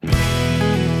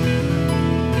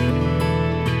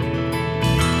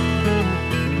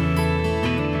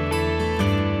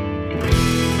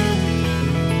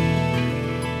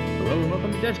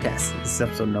JudgeCast. This is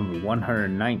episode number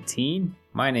 119.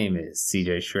 My name is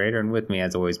CJ Schrader, and with me,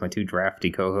 as always, my two drafty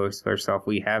co-hosts. First off,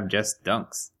 we have Jess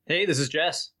Dunks. Hey, this is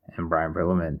Jess. And Brian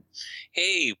Brillerman.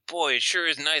 Hey, boy, it sure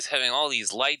is nice having all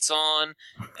these lights on,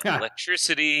 and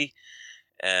electricity,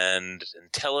 and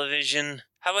television.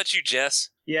 How about you, Jess?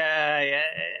 Yeah.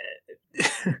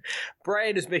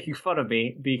 Brian is making fun of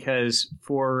me because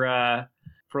for a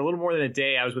little more than a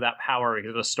day, I was without power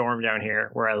because of a storm down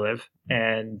here where I live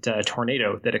and a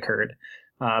tornado that occurred.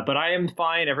 But I am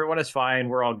fine. Everyone is fine.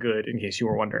 We're all good, in case you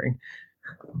were wondering.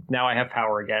 Now I have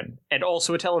power again. And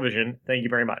also a television. Thank you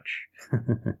very much.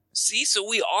 See, so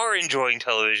we are enjoying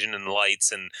television and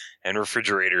lights and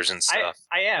refrigerators and stuff.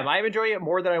 I am. I'm enjoying it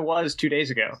more than I was 2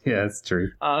 days ago. Yeah, that's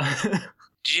true.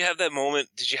 Did you have that moment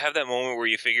where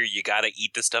you figure you gotta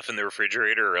eat the stuff in the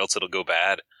refrigerator or else it'll go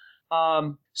bad?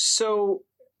 So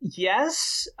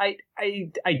yes, I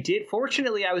did.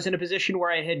 Fortunately, I was in a position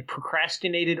where I had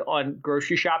procrastinated on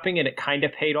grocery shopping, and it kind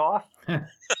of paid off.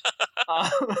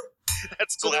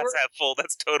 That's glass half full.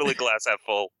 That's totally glass half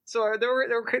full. So there were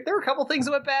a couple things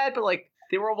that went bad, but like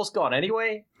they were almost gone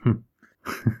anyway.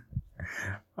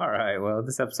 All right. Well,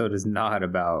 this episode is not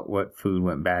about what food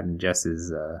went bad in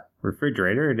Jess's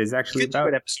refrigerator. It is actually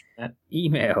about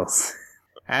emails.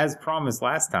 As promised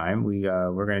last time,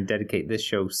 we're going to dedicate this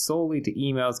show solely to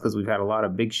emails because we've had a lot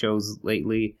of big shows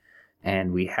lately,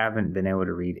 and we haven't been able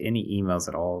to read any emails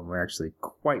at all. We're actually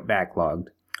quite backlogged.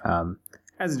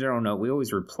 As a general note, we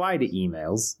always reply to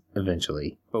emails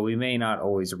eventually, but we may not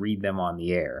always read them on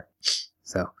the air.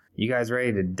 So, you guys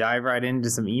ready to dive right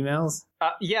into some emails?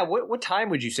 Yeah. What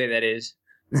time would you say that is?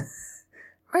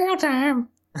 Real time.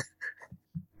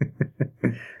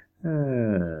 All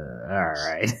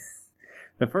right.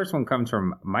 The first one comes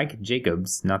from Mike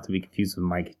Jacobs, not to be confused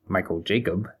with Michael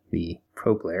Jacob, the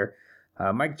pro player.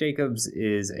 Mike Jacobs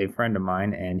is a friend of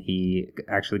mine, and he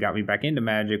actually got me back into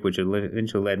Magic, which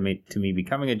eventually led me to me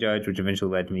becoming a judge, which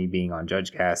eventually led to me being on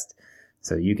JudgeCast.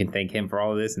 So you can thank him for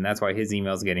all of this, and that's why his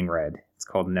email is getting read. It's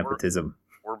called nepotism.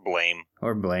 Or blame.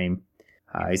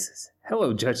 He says,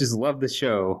 "Hello, judges. Love the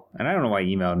show." And I don't know why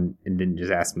he emailed and didn't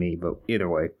just ask me, but either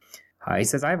way. He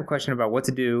says, "I have a question about what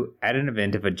to do at an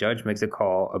event if a judge makes a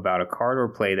call about a card or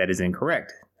play that is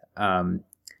incorrect."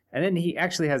 And then he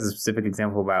actually has a specific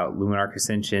example about Luminarch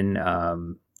Ascension.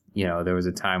 There was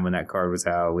a time when that card was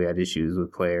out. We had issues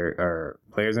with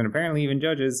players and apparently even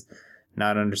judges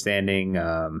not understanding,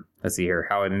 let's see here,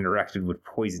 how it interacted with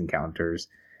poison counters.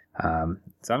 So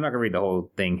I'm not going to read the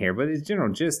whole thing here, but the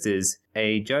general gist is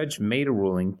a judge made a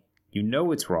ruling. You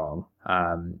know it's wrong.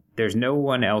 There's no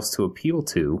one else to appeal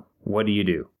to. What do you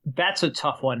do? That's a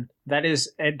tough one. That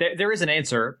is, there is an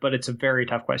answer, but it's a very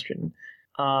tough question.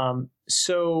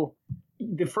 So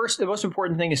the most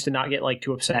important thing is to not get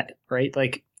too upset, right?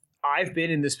 Like I've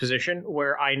been in this position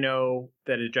where I know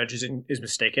that a judge is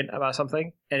mistaken about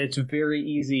something, and it's very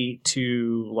easy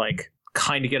to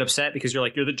kind of get upset because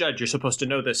you're the judge, you're supposed to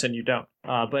know this and you don't.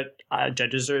 But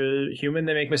judges are human,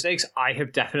 they make mistakes. I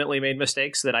have definitely made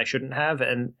mistakes that I shouldn't have,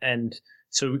 and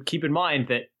so keep in mind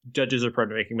that judges are prone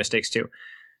to making mistakes too.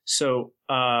 So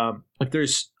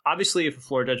there's obviously, if a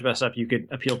floor judge messes up, you could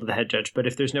appeal to the head judge. But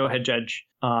if there's no head judge,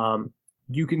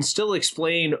 you can still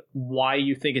explain why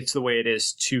you think it's the way it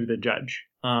is to the judge.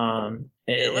 Go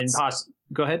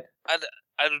ahead.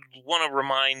 I want to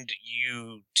remind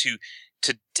you to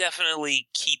definitely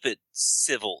keep it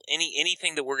civil.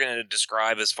 Anything that we're going to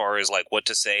describe as far as what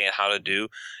to say and how to do,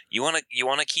 you want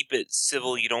to keep it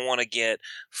civil. You don't want to get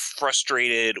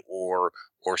frustrated or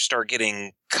start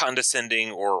getting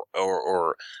condescending or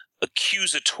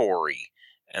accusatory.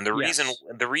 And the reason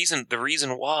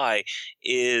why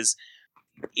is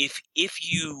if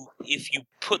you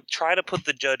try to put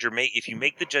the judge if you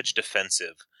make the judge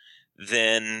defensive,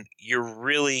 then you're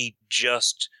really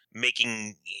just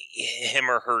making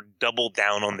him or her double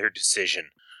down on their decision.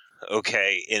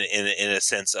 Okay, in a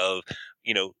sense of,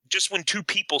 just when two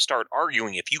people start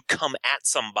arguing, if you come at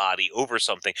somebody over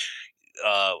something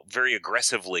very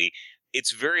aggressively,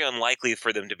 it's very unlikely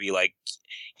for them to be like,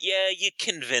 "Yeah, you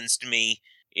convinced me.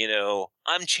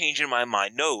 I'm changing my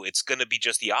mind." No, it's going to be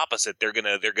just the opposite.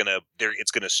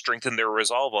 It's going to strengthen their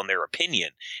resolve on their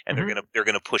opinion, and they're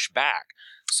going to push back.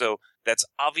 So that's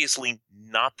obviously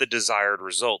not the desired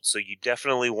result. So you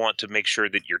definitely want to make sure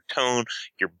that your tone,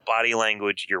 your body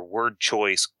language, your word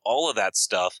choice, all of that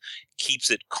stuff keeps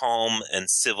it calm and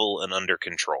civil and under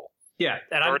control. Yeah,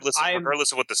 and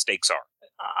regardless of what the stakes are.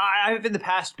 I've in the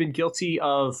past been guilty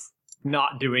of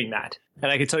not doing that,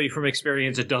 and I can tell you from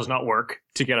experience, it does not work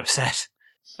to get upset.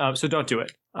 So don't do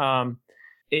it.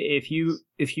 If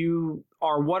you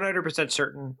are 100%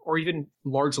 certain, or even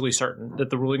largely certain,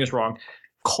 that the ruling is wrong,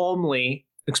 calmly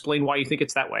explain why you think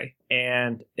it's that way,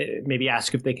 and maybe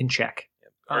ask if they can check.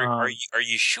 Are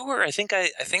you sure? I think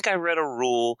I read a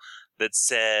rule that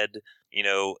said,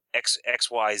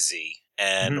 XYZ,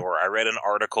 and or I read an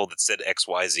article that said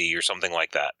XYZ or something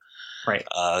like that. Right.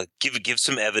 Give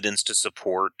some evidence to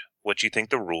support what you think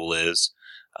the rule is.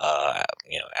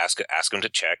 Ask them to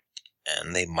check,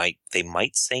 and they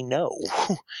might say no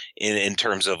in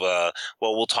terms of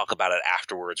we'll talk about it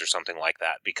afterwards or something like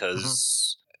that,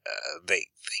 because they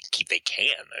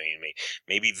can. I mean,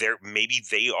 maybe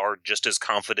they are just as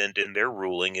confident in their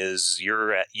ruling as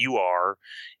you are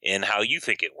in how you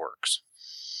think it works.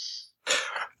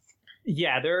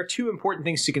 Yeah, there are two important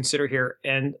things to consider here,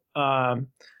 and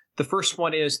the first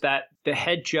one is that the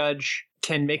head judge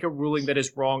can make a ruling that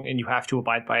is wrong, and you have to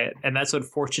abide by it, and that's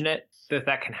unfortunate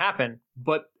that can happen.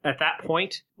 But at that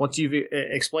point, once you've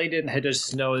explained it, and the head judge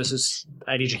says, no,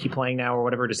 I need you to keep playing now, or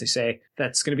whatever it is they say,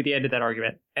 that's going to be the end of that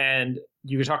argument. And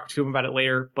you can talk to him about it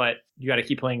later, but you got to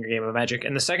keep playing your game of Magic.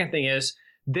 And the second thing is,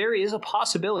 there is a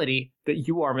possibility that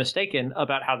you are mistaken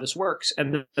about how this works,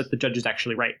 and that the judge is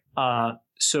actually right.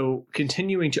 So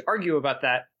continuing to argue about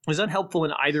that is unhelpful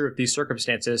in either of these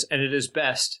circumstances, and it is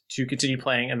best to continue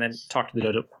playing and then talk to the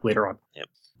judge later on. Yep.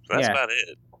 So that's about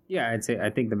it. Yeah, I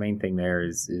think the main thing there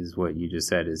is what you just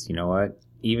said is, you know what?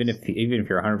 Even if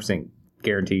you're 100%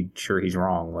 guaranteed sure he's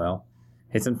wrong, well,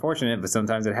 it's unfortunate, but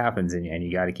sometimes it happens, and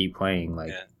you got to keep playing.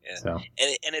 So.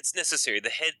 And it's necessary.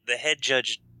 The head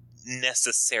judge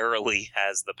necessarily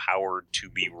has the power to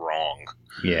be wrong.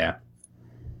 Yeah.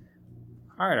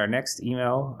 All right, our next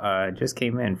email just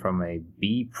came in from a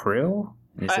B. Prill.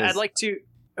 I'd like to...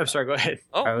 I'm sorry, go ahead.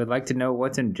 Oh. I would like to know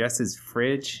what's in Jess's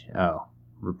fridge. Oh,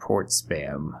 report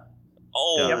spam.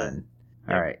 Oh. Done.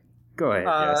 All right, go ahead,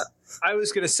 Jess. I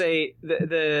was going to say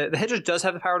the head judge does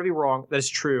have the power to be wrong. That is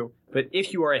true. But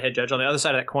if you are a head judge, on the other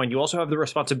side of that coin, you also have the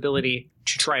responsibility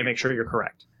to try and make sure you're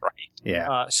correct. Right.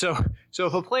 Yeah. So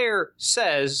if a player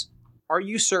says, are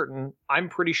you certain? I'm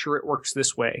pretty sure it works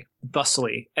this way,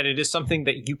 thusly. And it is something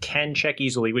that you can check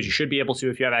easily, which you should be able to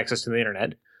if you have access to the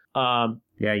internet.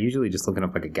 Yeah, usually just looking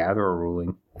up like a gatherer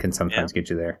ruling can sometimes get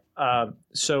you there.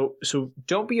 So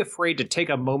don't be afraid to take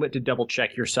a moment to double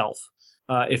check yourself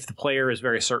if the player is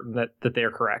very certain that they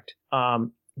are correct.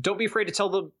 Don't be afraid to tell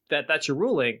them that that's your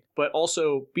ruling, but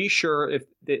also be sure if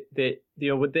they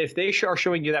are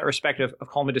showing you that respect of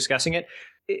calmly discussing it.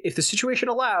 If the situation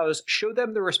allows, show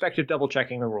them the respect of double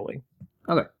checking the ruling.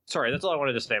 Okay. Sorry, that's all I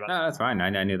wanted to say about that. No, that's fine.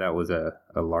 I knew that was a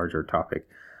larger topic.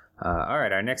 All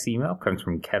right, our next email comes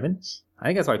from Kevin. I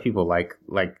think that's why people like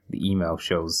the email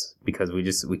shows, because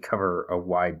we cover a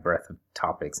wide breadth of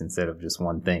topics instead of just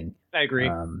one thing. I agree.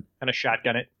 Kind of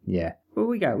shotgun it. Yeah, but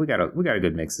we got a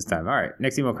good mix this time. All right,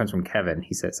 next email comes from Kevin.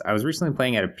 He says, "I was recently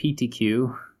playing at a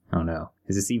PTQ. Oh no,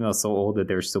 is this email so old that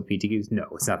there's still PTQs? No,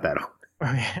 it's not that old.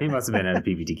 He must have been at a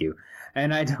PPTQ.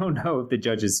 And I don't know if the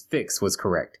judge's fix was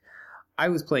correct. I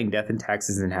was playing Death and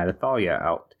Taxes and had a Thalia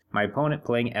out. My opponent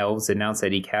playing Elves announced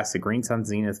that he cast a Green Sun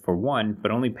Zenith for 1,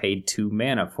 but only paid 2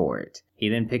 mana for it. He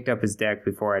then picked up his deck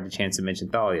before I had a chance to mention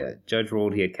Thalia. Judge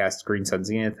ruled he had cast Green Sun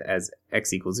Zenith as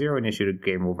X equals 0 and issued a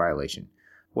game rule violation.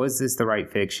 Was this the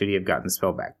right fix? Should he have gotten the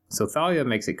spell back? So Thalia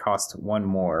makes it cost 1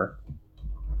 more.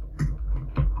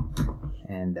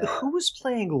 And who was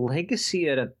playing Legacy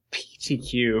at a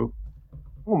PTQ?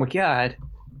 Oh my god.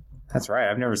 That's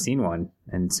right, I've never seen one,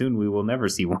 and soon we will never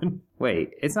see one.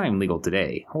 Wait, it's not even legal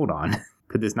today. Hold on.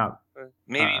 Could this not...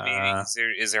 Maybe.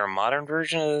 Is there a modern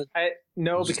version of...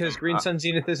 No, because Green Sun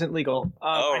Zenith isn't legal.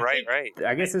 Right.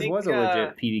 I guess this was a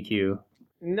legit PDQ.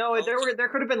 No, there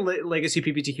could have been Legacy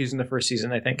PPTQs in the first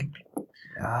season, I think.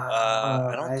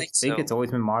 I don't think so. I think it's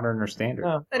always been modern or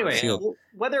standard. Anyway,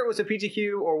 whether it was a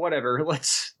PTQ or whatever,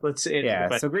 let's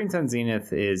yeah. So Green Sun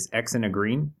Zenith is X and a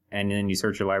green, and then you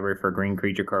search your library for a green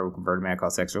creature card with converted mana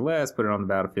cost X or less, put it on the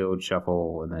battlefield,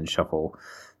 shuffle, and then shuffle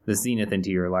the Zenith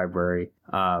into your library.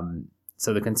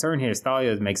 So the concern here is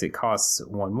Thalia makes it cost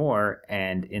 1 more,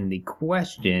 and in the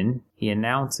question, he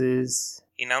announces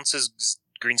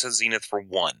Green Sun Zenith for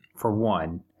 1. For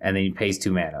 1, and then he pays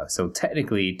 2 mana. So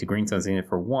technically, to Green Sun Zenith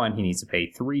for 1, he needs to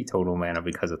pay 3 total mana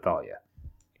because of Thalia.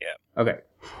 Yeah. Okay.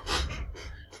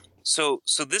 So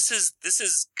this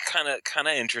is kind of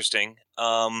interesting.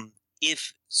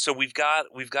 We've got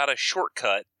a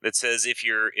shortcut that says if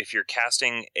you're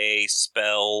casting a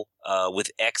spell with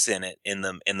X in it in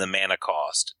the mana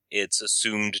cost, it's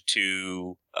assumed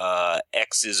to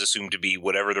X is assumed to be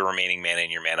whatever the remaining mana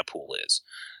in your mana pool is.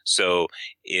 So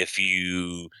if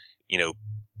you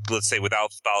let's say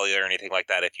without Thalia or anything like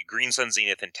that, if you Green Sun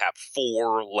Zenith and tap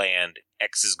 4 land,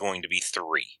 X is going to be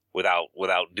 3 without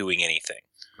doing anything.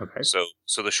 Okay. So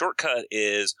the shortcut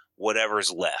is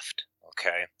whatever's left.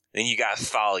 Okay. Then you got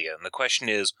Thalia, and the question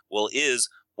is, well, is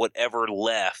whatever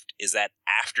left, is that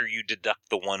after you deduct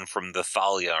the one from the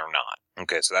Thalia or not?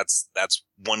 Okay, so that's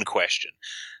one question.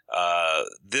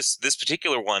 This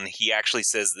particular one, he actually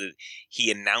says that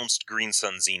he announced Green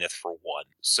Sun Zenith for 1.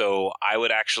 So I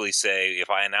would actually say if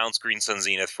I announce Green Sun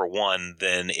Zenith for 1,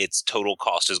 then its total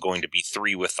cost is going to be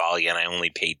 3 with Thalia, and I only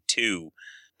paid 2.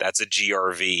 That's a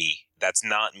GRV. That's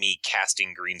not me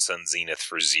casting Green Sun Zenith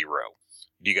for 0.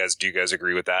 Do you guys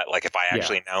agree with that? Like if I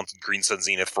actually announced Green Sun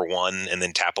Zenith for 1 and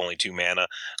then tap only 2 mana,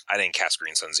 I didn't cast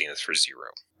Green Sun Zenith for 0.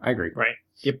 I agree. Right.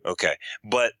 Yep. Okay.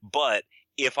 But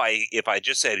if I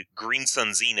just said Green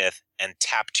Sun Zenith and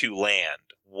tap 2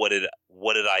 land, what did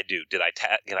I do? Did I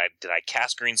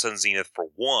cast Green Sun Zenith for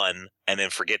 1 and then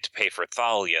forget to pay for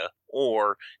Thalia,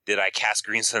 or did I cast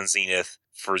Green Sun Zenith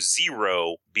for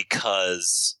 0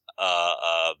 because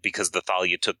the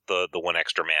Thalia took the 1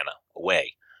 extra mana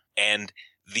away? And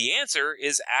the answer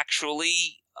is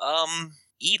actually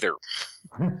either.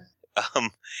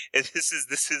 This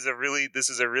is a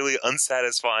really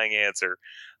unsatisfying answer.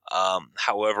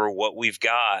 However, what we've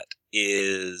got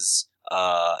is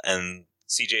and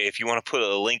CJ, if you want to put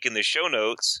a link in the show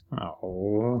notes,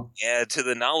 to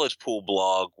the Knowledge Pool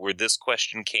blog where this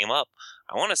question came up.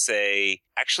 I want to say,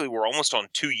 actually, we're almost on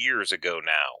 2 years ago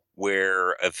now,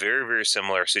 where a very, very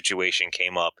similar situation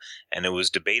came up, and it was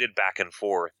debated back and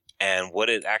forth. And what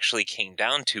it actually came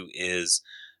down to is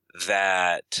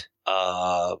that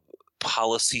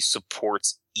policy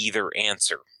supports either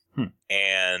answer.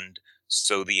 And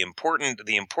so the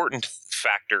important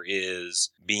factor is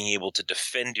being able to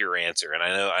defend your answer. And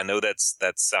I know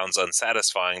that sounds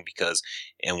unsatisfying because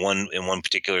in one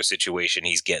particular situation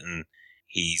he's Green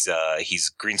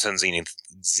Sun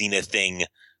Zenithing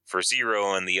for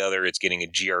 0, and the other it's getting a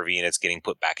GRV and it's getting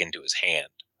put back into his hand.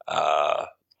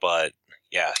 But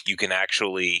yeah, you can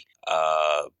actually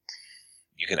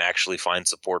find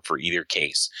support for either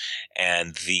case.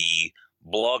 And the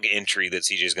blog entry that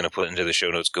CJ is going to put into the show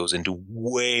notes goes into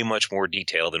way much more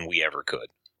detail than we ever could,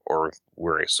 or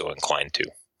we're so inclined to.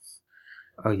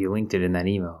 Oh, you linked it in that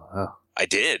email. Oh, I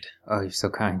did. Oh, you're so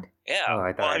kind. Yeah. Oh,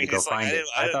 I thought I had to go find it.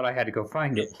 I thought I had to go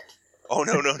find it. Oh,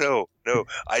 no.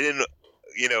 I didn't.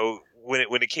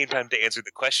 When it came time to answer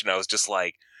the question, I was just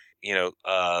like, the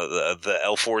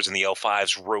L4s and the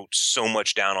L5s wrote so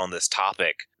much down on this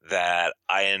topic that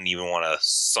I didn't even want to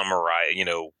summarize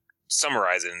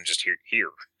it and just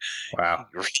here. Wow.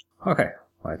 Okay.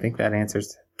 Well, I think that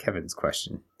answers Kevin's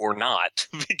question. Or not,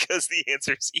 because the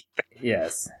answer is either.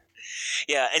 Yes.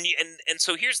 Yeah, and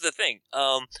so here's the thing.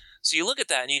 So you look at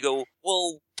that and you go,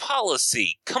 well,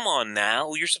 policy, come on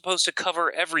now. You're supposed to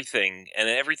cover everything, and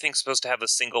everything's supposed to have a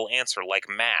single answer, like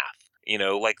math.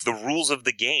 Like the rules of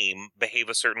the game behave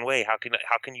a certain way. How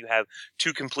can you have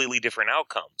 2 completely different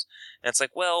outcomes? And it's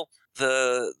like, well,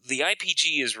 the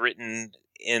IPG is written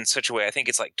in such a way, I think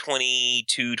it's like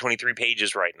 22, 23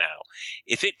 pages right now.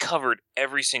 If it covered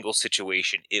every single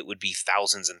situation, it would be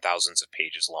thousands and thousands of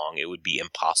pages long. It would be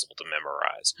impossible to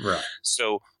memorize. Right.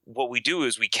 So what we do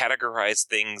is we categorize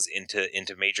things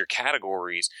into major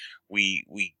categories.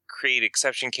 We create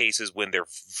exception cases when they're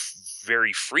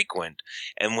very frequent,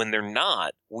 and when they're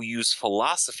not, we use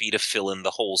philosophy to fill in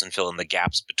the holes and fill in the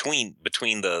gaps between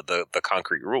the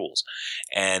concrete rules.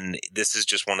 And this is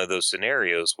just one of those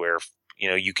scenarios where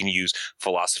you can use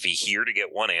philosophy here to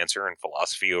get one answer and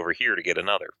philosophy over here to get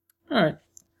another. All right.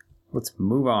 Let's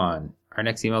move on. Our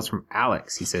next email is from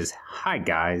Alex. He says, "Hi,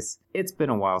 guys. It's been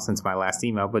a while since my last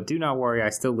email, but do not worry. I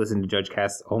still listen to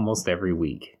JudgeCast almost every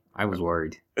week." I was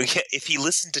worried. Okay, if he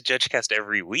listened to JudgeCast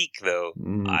every week, though,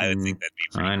 I would think that'd be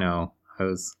pretty I know. I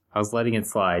was letting it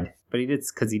slide. But he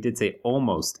did say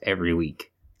almost every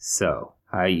week. So...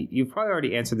 you've probably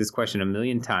already answered this question a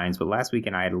million times, but last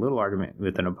weekend I had a little argument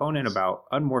with an opponent about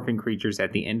unmorphing creatures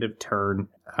at the end of turn,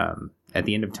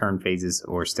 phases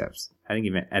or steps. I think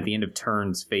even at the end of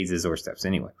turns, phases or steps.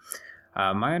 Anyway,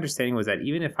 my understanding was that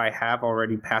even if I have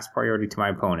already passed priority to my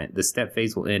opponent, the step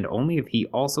phase will end only if he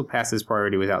also passes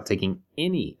priority without taking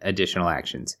any additional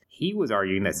actions. He was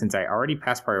arguing that since I already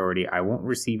passed priority, I won't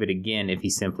receive it again if he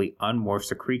simply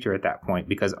unmorphs a creature at that point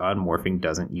because unmorphing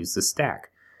doesn't use the stack.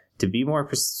 To be more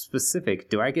specific,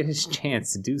 do I get his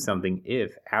chance to do something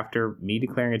if, after me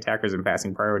declaring attackers and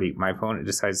passing priority, my opponent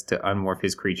decides to unmorph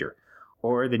his creature?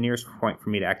 Or the nearest point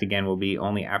for me to act again will be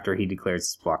only after he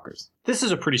declares his blockers? This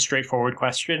is a pretty straightforward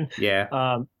question. Yeah.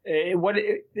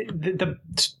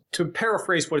 To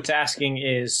paraphrase what it's asking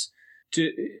is,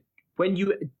 when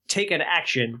you take an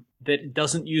action that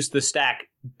doesn't use the stack,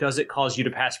 does it cause you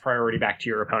to pass priority back to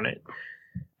your opponent?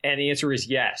 And the answer is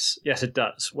yes. Yes, it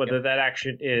does. Whether that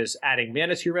action is adding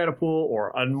mana to your mana pool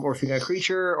or unmorphing a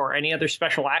creature or any other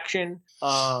special action,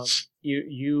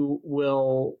 you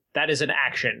will. That is an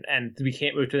action, and we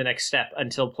can't move to the next step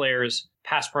until players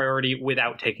pass priority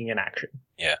without taking an action.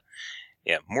 Yeah.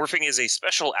 Yeah. Morphing is a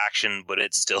special action, but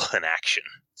it's still an action.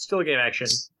 Still a game action.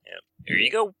 Yeah. Here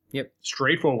you go. Yep.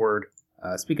 Straightforward.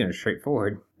 Speaking of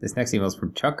straightforward, this next email is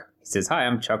from Chuck. He says, "Hi,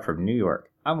 I'm Chuck from New York.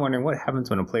 I'm wondering what happens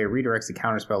when a player redirects a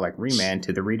counterspell like Remand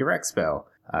to the redirect spell.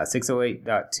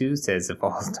 608.2 says if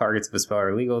all targets of a spell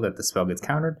are legal, that the spell gets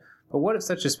countered. But what if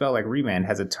such a spell like Remand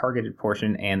has a targeted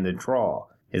portion and the draw?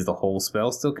 Is the whole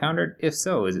spell still countered? If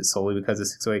so, is it solely because of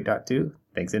 608.2?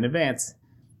 Thanks in advance,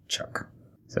 Chuck."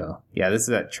 So, yeah, this is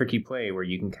that tricky play where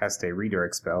you can cast a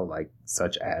redirect spell, like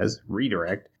such as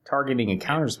Redirect, targeting a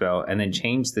counterspell, and then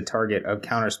change the target of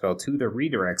counterspell to the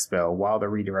redirect spell while the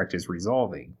redirect is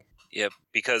resolving. Yep,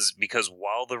 because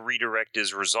while the redirect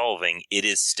is resolving, it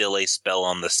is still a spell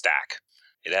on the stack.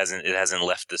 It hasn't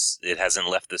left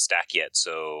the stack yet,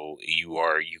 so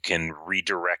you can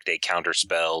redirect a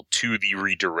counterspell to the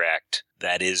redirect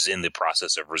that is in the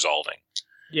process of resolving.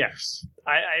 Yes.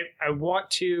 I want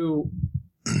to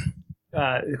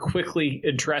quickly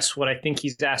address what I think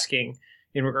he's asking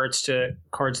in regards to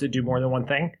cards that do more than one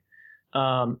thing.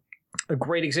 A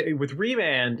great example with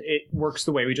Remand, it works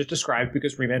the way we just described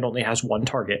because Remand only has one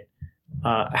target.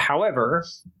 However,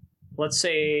 let's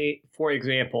say, for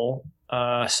example,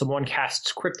 someone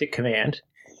casts Cryptic Command.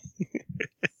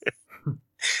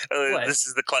 That's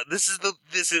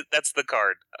the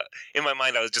card. In my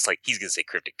mind, I was just like, he's gonna say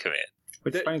Cryptic Command.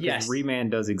 Which is funny because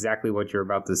Remand does exactly what you're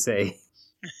about to say.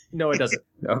 No, it doesn't.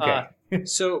 Okay.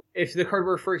 So if the card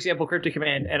were, for example, Cryptic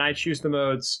Command, and I choose the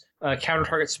modes counter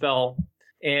target spell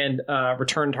and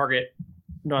return target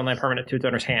non-land permanent to its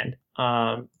owner's hand,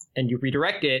 and you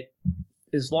redirect it,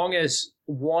 as long as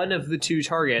one of the two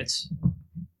targets,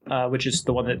 which is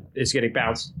the one that is getting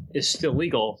bounced, is still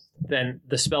legal, then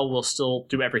the spell will still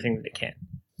do everything that it can.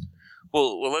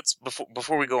 Well, let's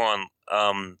before we go on.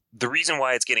 The reason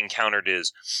why it's getting countered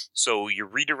is so you're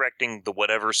redirecting the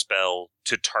whatever spell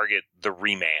to target the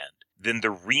Remand. Then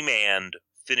the Remand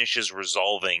finishes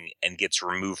resolving and gets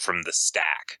removed from the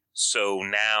stack. So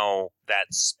now that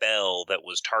spell that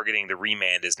was targeting the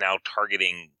Remand is now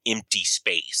targeting empty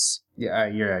space. Yeah,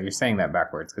 you're saying that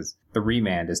backwards because the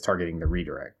Remand is targeting the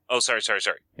redirect. Oh, sorry.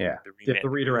 Yeah. The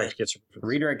redirect gets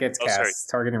cast,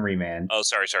 targeting Remand. Oh,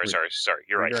 sorry.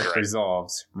 You're right.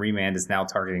 Resolves. Remand is now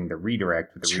targeting the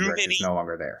redirect, but the redirect is no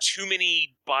longer there. Too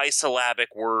many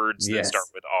bisyllabic words that start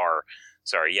with R.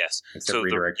 Sorry, yes. Except so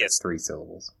redirect gets 3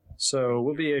 syllables. So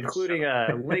we'll be including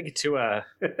a link to a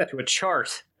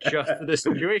chart just for this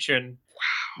situation.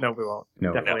 No, we won't.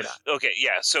 No, definitely not. Okay,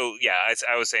 yeah. So yeah,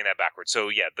 I was saying that backwards. So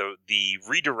yeah, the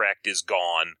redirect is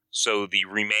gone. So the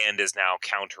Remand is now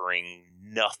countering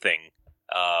nothing.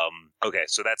 Okay,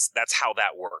 so that's how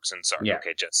that works. And sorry. Yeah.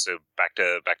 Okay, Jess. So back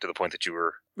to the point that you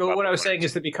were. Well, what I was saying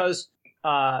is that because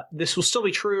this will still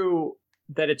be true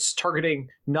that it's targeting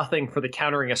nothing for the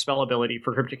countering a spell ability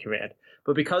for Cryptic Command,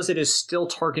 but because it is still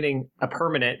targeting a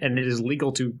permanent and it is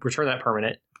legal to return that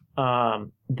permanent,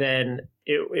 then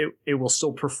it will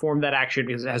still perform that action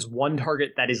because it has one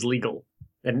target that is legal,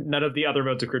 and none of the other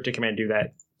modes of Cryptic Command do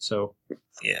that. So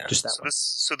yeah, just that.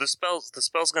 So the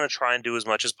spell's going to try and do as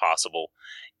much as possible.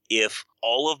 If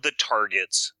all of the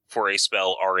targets for a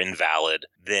spell are invalid,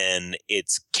 then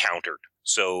it's countered.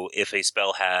 So if a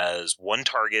spell has one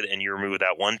target and you remove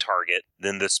that one target,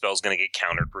 then the spell's going to get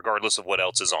countered, regardless of what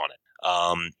else is on it.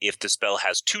 If the spell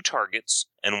has 2 targets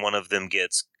and one of them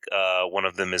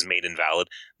is made invalid,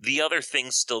 the other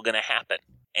thing's still going to happen.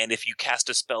 And if you cast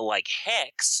a spell like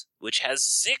Hex, which has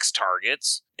 6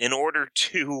 targets, in order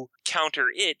to counter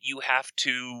it, you have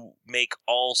to make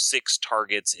all 6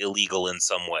 targets illegal in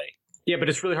some way. Yeah, but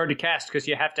it's really hard to cast because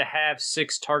you have to have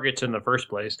 6 targets in the first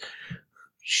place.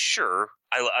 Sure,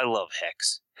 I love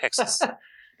Hex. Hex is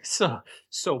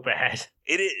so bad.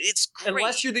 It's great.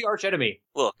 Unless you're the archenemy.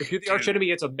 Look, if you're the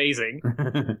archenemy, it's amazing.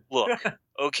 Look,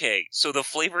 okay, so the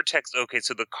flavor text. Okay,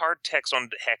 so the card text on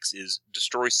Hex is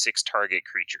destroy 6 target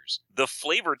creatures. The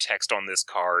flavor text on this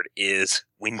card is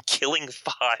when killing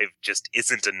 5 just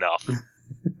isn't enough.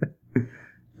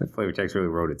 The flavor text really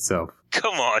wrote itself.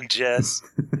 Come on, Jess.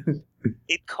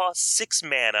 It costs 6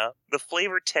 mana. The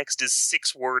flavor text is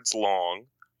 6 words long.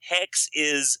 Hex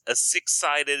is a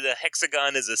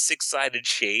hexagon is a 6-sided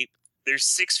shape. There's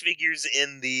 6 figures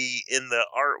in the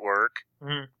artwork.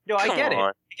 Mm-hmm. No, I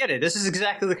get it. This is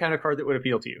exactly the kind of card that would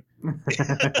appeal to you.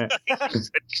 You're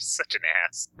such an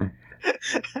ass.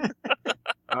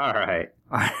 All right.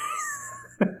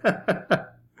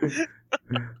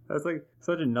 That's like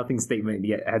such a nothing statement,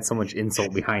 yet had so much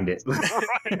insult behind it.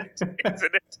 Right,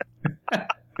 isn't it?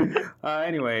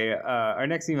 Anyway, our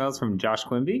next email is from Josh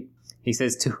Quimby. He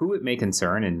says, to who it may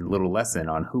concern, and little lesson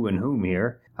on who and whom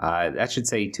here. That should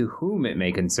say, to whom it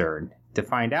may concern. To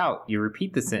find out, you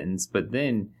repeat the sentence, but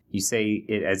then you say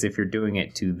it as if you're doing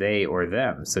it to they or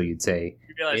them. So you'd say,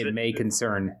 it may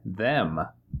concern them.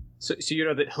 So you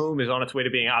know that whom is on its way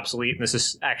to being obsolete, and this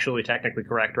is actually technically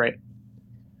correct, right?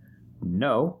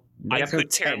 No. I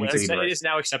could care less. It is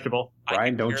now acceptable.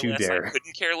 Brian, don't you dare. I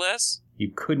couldn't care less. You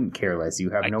couldn't care less.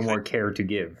 You have no more care to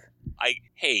give.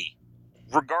 Hey,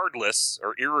 regardless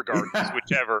or irregardless,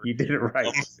 whichever. You did it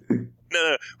right.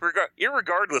 No.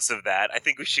 Irregardless of that, I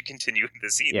think we should continue with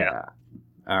this email. Yeah.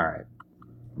 All right.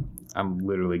 I'm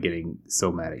literally getting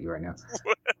so mad at you right now.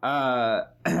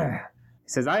 It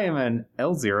says, I am an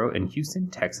L0 in Houston,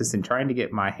 Texas, and trying to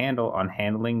get my handle on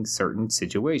handling certain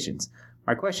situations.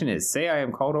 My question is, say I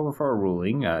am called over for a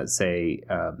ruling, say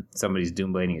somebody's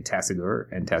doomblading a Tasigur,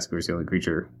 and Tasigur is the only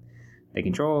creature they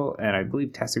control, and I believe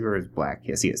Tasigur is black.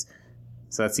 Yes, he is.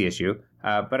 So that's the issue.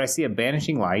 But I see a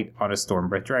Banishing Light on a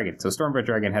Stormbreath Dragon. So Stormbreath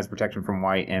Dragon has protection from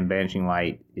white, and Banishing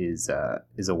Light is a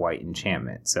white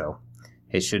enchantment. So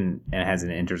it shouldn't, and it has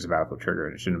an enters the battlefield trigger,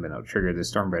 and it shouldn't have been able to trigger the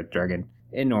Stormbreath Dragon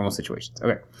in normal situations.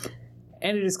 Okay.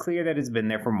 And it is clear that it's been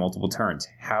there for multiple turns.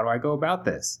 How do I go about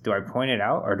this? Do I point it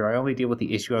out, or do I only deal with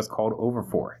the issue I was called over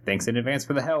for? Thanks in advance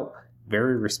for the help.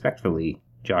 Very respectfully,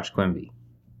 Josh Quimby.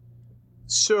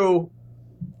 So,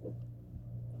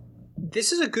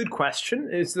 this is a good question.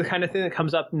 It's the kind of thing that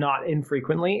comes up not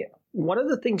infrequently. One of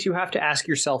the things you have to ask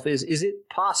yourself is it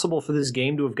possible for this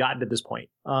game to have gotten to this point?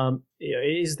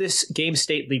 Is this game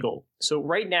state legal? So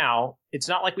right now, it's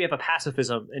not like we have a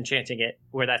pacifism enchanting it,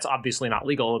 where that's obviously not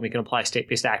legal, and we can apply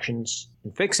state-based actions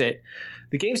and fix it.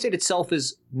 The game state itself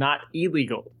is not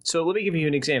illegal. So let me give you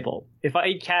an example. If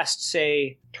I cast,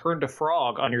 say, Turn to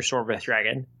Frog on your Stormbreath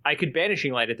Dragon, I could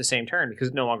Banishing Light at the same turn because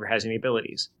it no longer has any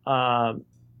abilities. But...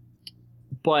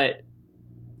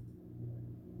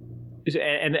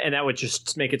 And that would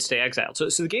just make it stay exiled. So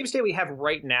the game state we have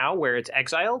right now, where it's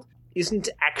exiled, isn't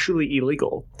actually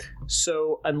illegal.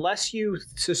 So unless you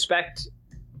suspect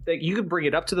that, you can bring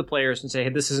it up to the players and say, hey,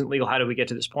 this isn't legal, how do we get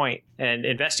to this point? And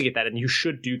investigate that. And you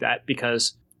should do that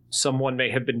because someone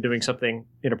may have been doing something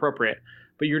inappropriate.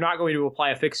 But you're not going to apply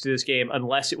a fix to this game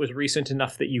unless it was recent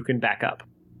enough that you can back up.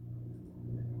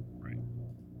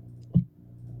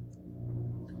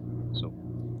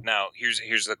 Now,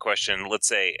 here's the question. Let's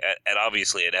say at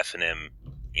obviously at FNM,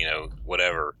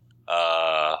 whatever.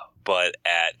 But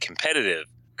at competitive,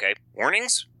 okay,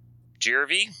 warnings,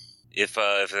 GRV. If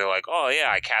they're like, oh yeah,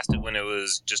 I cast it when it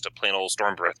was just a plain old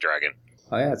Stormbreath Dragon.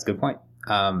 Oh yeah, that's a good point.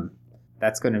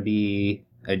 That's going to be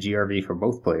a GRV for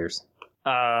both players.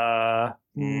 No,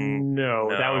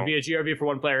 that would be a GRV for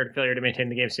one player and failure to maintain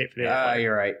the game state for the other player.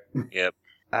 You're right. Yep.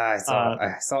 I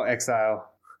saw Exile.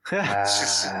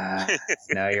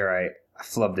 No, you're right. I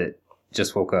flubbed it.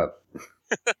 Just woke up.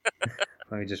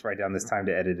 Let me just write down this time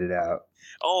to edit it out.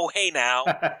 Oh, hey now.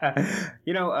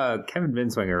 Kevin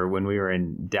Vinswinger, when we were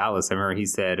in Dallas, I remember he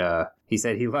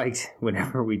said he liked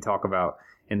whenever we talk about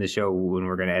in the show when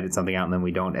we're going to edit something out and then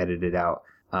we don't edit it out.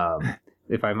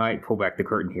 If I might pull back the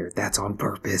curtain here, that's on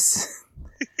purpose.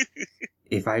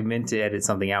 If I meant to edit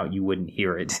something out, you wouldn't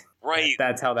hear it. Right.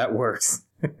 That's how that works.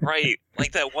 Right.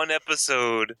 Like that one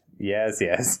episode. Yes.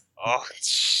 Oh,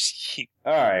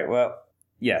 all right. Well,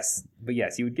 yes. But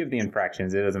yes, you would give the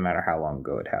infractions. It doesn't matter how long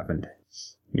ago it happened.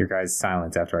 Your guys'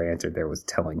 silence after I answered there was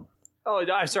telling. Oh,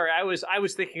 I'm sorry. I was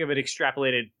thinking of an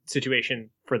extrapolated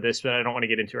situation for this, but I don't want to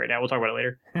get into it right now. We'll talk about it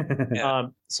later. Yeah.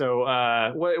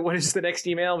 What is the next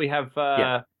email? We have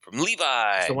from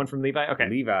Levi. It's the one from Levi? Okay.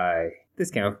 Levi. This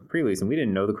came up from Prelude, and we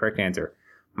didn't know the correct answer.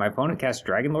 My opponent casts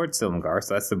Dragonlord Silumgar,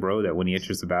 so that's the bro that when he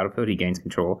enters the battlefield, he gains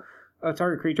control of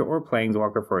target creature or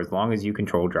planeswalker for as long as you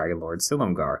control Dragonlord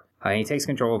Silumgar. And he takes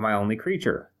control of my only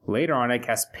creature. Later on, I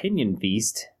cast Pinion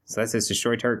Feast, so that says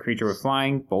destroy target creature with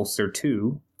flying, bolster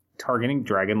 2, targeting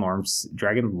Dragonlord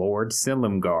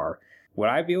Silumgar. Would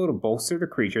I be able to bolster the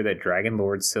creature that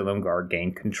Dragonlord Silumgar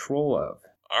gained control of?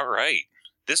 All right.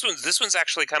 This one's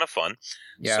actually kind of fun.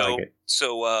 Yeah, I like it.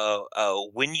 So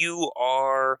when you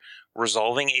are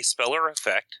resolving a spell or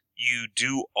effect, you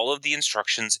do all of the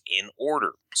instructions in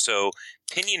order. So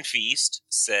Pinion Feast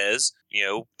says,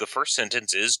 the first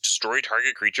sentence is destroy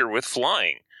target creature with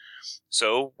flying.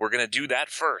 So we're going to do that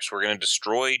first. We're going to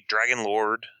destroy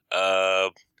Dragonlord.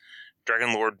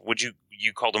 Dragonlord, would you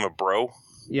called him a bro?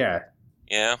 Yeah.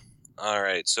 Yeah. All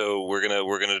right, so we're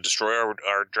gonna destroy our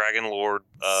Dragon Lord,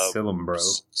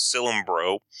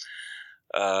 Cylembro.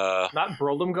 Not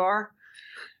Brolumgar.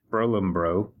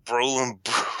 Brolembro.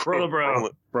 Brolembro.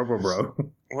 Bro.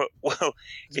 Well,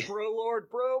 Bro Lord,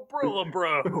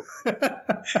 Brolembro.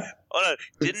 Oh,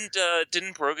 no.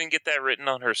 Didn't Brogan get that written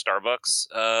on her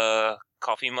Starbucks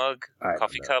coffee mug,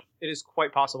 coffee cup? It is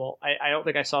quite possible. I don't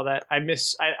think I saw that.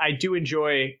 I do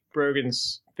enjoy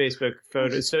Brogan's Facebook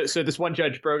photos. So this one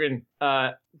judge, Brogan,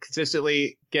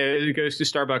 consistently goes to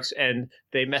Starbucks and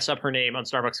they mess up her name on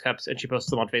Starbucks cups and she posts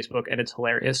them on Facebook and it's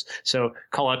hilarious. So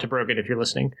call out to Brogan if you're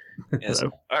listening. Yes.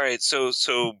 So. All right. So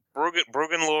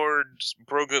Brogan Lord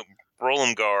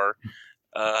Brolumgar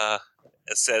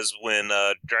says when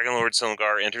Dragon Lord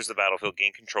Cylembro enters the battlefield,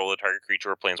 gain control of the target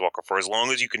creature or planeswalker for as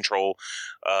long as you control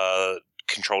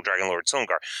Dragon Lord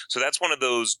Cylembro. So that's one of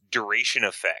those duration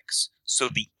effects. So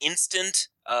the instant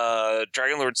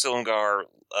Dragon Lord Cylembro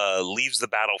leaves the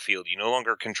battlefield, you no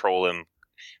longer control him.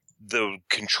 The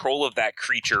control of that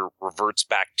creature reverts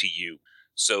back to you.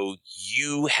 So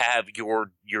you have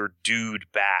your dude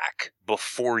back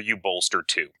before you bolster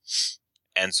 2.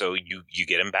 And so you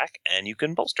get him back and you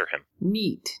can bolster him.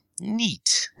 Neat.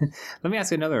 Let me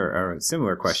ask another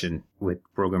similar question with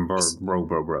Brogan Bro.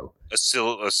 A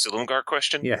Cylembro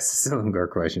question? Yes, a Cylembro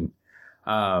question.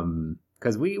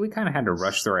 Because we kind of had to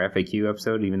rush through our FAQ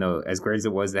episode, even though as great as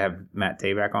it was to have Matt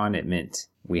Tay back on, it meant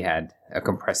we had a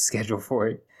compressed schedule for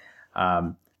it.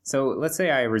 So let's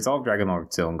say I resolve Dragon Lord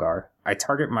Cylembro. I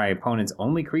target my opponent's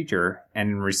only creature,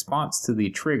 and in response to the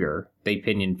trigger, they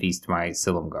Pinion Feast my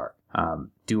Cylembro.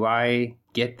 Do I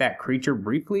get that creature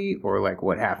briefly, or like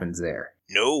what happens there?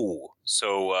 No.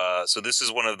 So this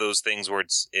is one of those things where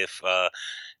it's if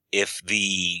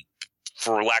the,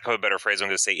 for lack of a better phrase, I'm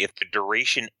going to say if the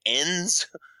duration ends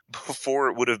before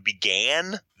it would have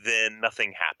began, then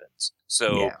nothing happens.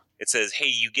 So It says, hey,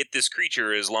 you get this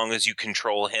creature as long as you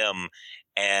control him.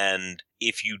 And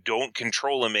if you don't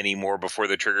control him anymore before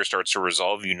the trigger starts to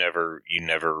resolve, you never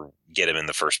get him in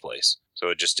the first place. So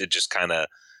it just kind of,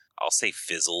 I'll say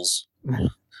fizzles.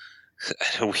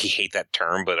 We hate that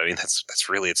term, but I mean that's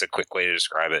really, it's a quick way to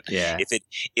describe it. Yeah.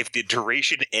 If the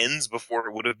duration ends before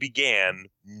it would have began,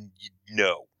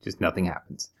 no, just nothing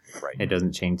happens. Right. It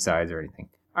doesn't change size or anything.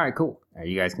 All right, cool.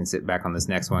 You guys can sit back on this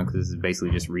next one because this is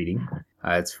basically just reading.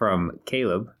 It's from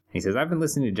Caleb. He says, I've been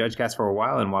listening to JudgeCast for a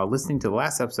while, and while listening to the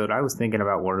last episode, I was thinking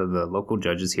about one of the local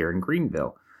judges here in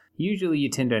Greenville. Usually you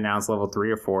tend to announce level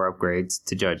 3 or 4 upgrades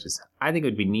to judges. I think it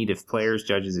would be neat if players,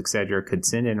 judges, etc. could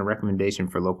send in a recommendation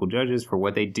for local judges for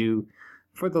what they do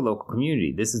for the local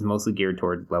community. This is mostly geared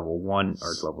toward level 1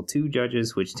 or level 2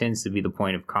 judges, which tends to be the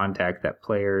point of contact that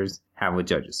players have with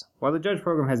judges. While the judge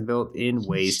program has built in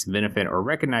ways to benefit or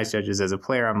recognize judges as a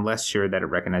player, I'm less sure that it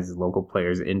recognizes local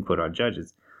players' input on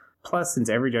judges. Plus, since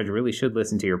every judge really should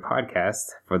listen to your podcast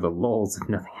for the lulz, if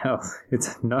nothing else,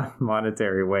 it's a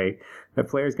non-monetary way that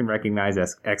players can recognize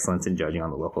excellence in judging on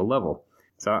the local level.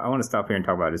 So I want to stop here and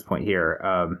talk about this point here.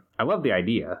 I love the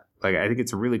idea. Like, I think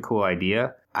it's a really cool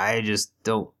idea. I just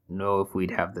don't know if we'd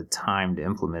have the time to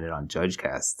implement it on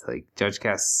JudgeCast. Like,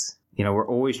 JudgeCasts, we're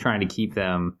always trying to keep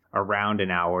them around an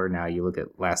hour. Now, you look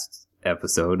at last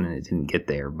episode and it didn't get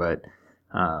there, but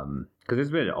because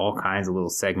there's been all kinds of little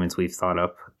segments we've thought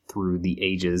up through the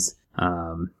ages.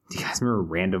 Do you guys remember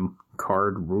random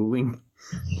card ruling?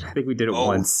 I think we did it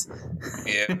once.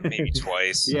 Yeah, maybe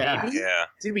twice. Yeah.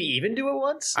 Did we even do it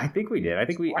once? I think we did. I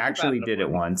think we actually did it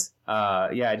once.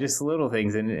 Just little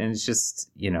things, and it's just,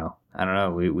 I don't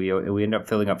know. We end up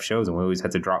filling up shows, and we always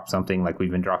had to drop something. Like we've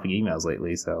been dropping emails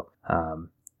lately. So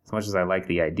as much as I like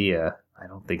the idea, I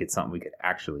don't think it's something we could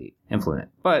actually implement.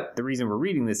 But the reason we're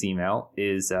reading this email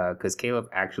is because Caleb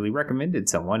actually recommended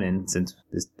someone, and since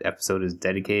this episode is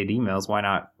dedicated emails, why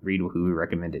not read who he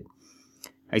recommended?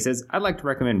 He says, I'd like to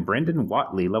recommend Brendan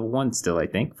Watley, level 1 still, I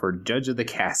think, for Judge of the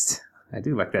Cast. I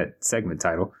do like that segment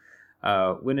title.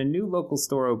 When a new local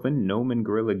store opened, Gnome and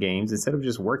Guerrilla Games, instead of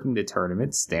just working the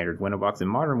tournaments, Standard Winterbox and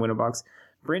Modern Winterbox,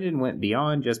 Brendan went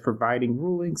beyond just providing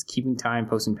rulings, keeping time,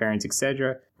 posting pairings,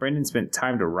 etc. Brendan spent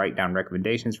time to write down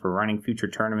recommendations for running future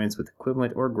tournaments with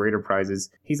equivalent or greater prizes.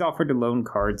 He's offered to loan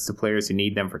cards to players who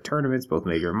need them for tournaments, both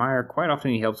major and minor. Quite often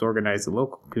he helps organize the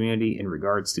local community in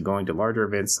regards to going to larger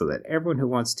events so that everyone who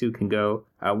wants to can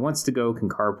carpool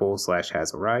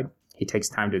 /has a ride. He takes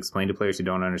time to explain to players who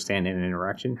don't understand in an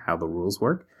interaction how the rules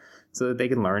work. so that they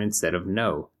can learn instead of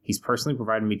know. He's personally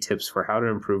provided me tips for how to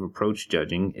improve approach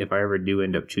judging if I ever do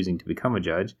end up choosing to become a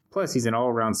judge. Plus, he's an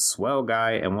all-around swell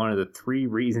guy and one of the 3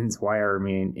 reasons why I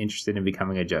remain interested in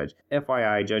becoming a judge.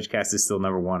 FYI, Judge Cast is still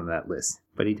number 1 on that list,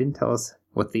 but he didn't tell us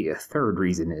what the 3rd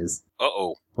reason is.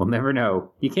 Uh-oh. We'll never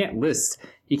know. You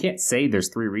can't say there's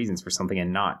 3 reasons for something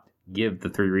and not give the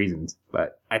 3 reasons.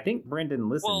 But I think Brendan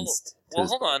listens to Well,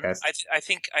 this hold on. podcast.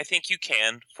 I think you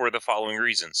can for the following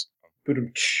reasons. I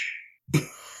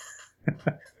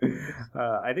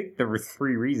think the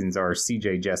 3 reasons are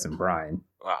CJ, Jess, and Brian.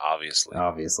 Obviously.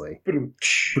 All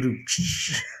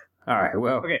right.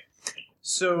 Well. Okay.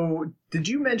 So, did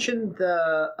you mention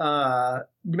the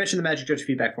Magic Judge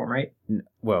feedback form, right?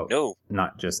 No,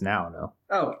 not just now. No.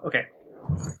 Oh, okay.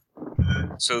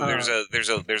 So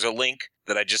there's a link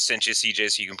that I just sent you, CJ,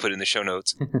 so you can put in the show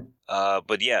notes.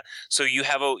 But yeah, so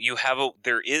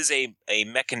there is a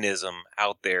mechanism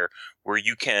out there where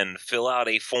you can fill out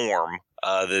a form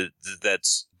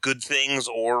that's good things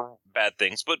or bad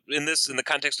things. But in the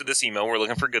context of this email, we're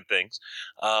looking for good things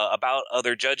about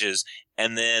other judges,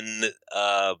 and then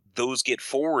those get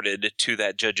forwarded to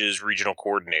that judge's regional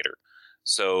coordinator.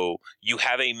 So you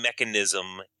have a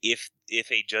mechanism if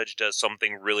a judge does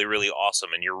something really, really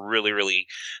awesome and you're really, really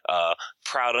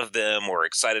proud of them or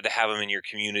excited to have them in your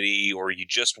community, or you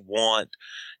just want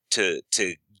to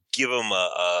give them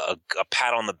a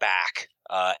pat on the back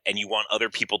and you want other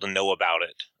people to know about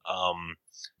it.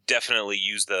 Definitely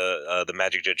use the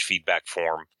Magic Judge feedback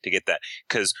form to get that,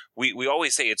 because we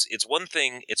always say it's one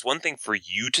thing for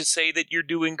you to say that you're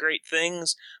doing great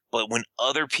things, but when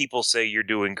other people say you're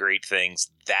doing great things,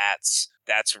 that's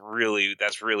really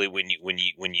when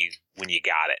you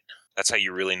got it. That's how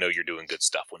you really know you're doing good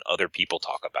stuff, when other people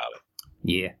talk about it.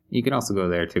 Yeah, you can also go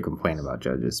there to complain about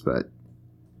judges, but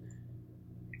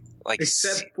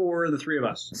except for the 3 of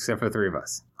us. Except for the 3 of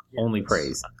us. Only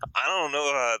praise. I don't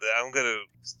know.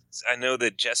 I know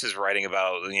that Jess is writing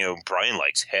about, Brian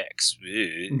likes Hex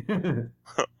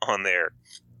on there.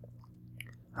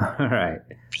 All right.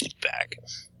 Feedback.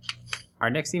 Our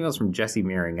next email is from Jesse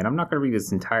Meering, and I'm not going to read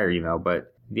this entire email,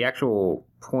 but the actual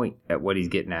point at what he's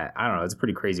getting at, I don't know, it's a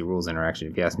pretty crazy rules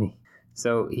interaction if you ask me.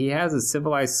 So he has a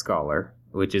Civilized Scholar,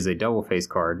 which is a double face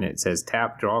card, and it says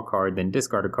tap, draw a card, then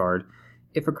discard a card.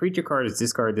 If a creature card is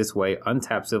discarded this way,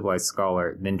 untap Civilized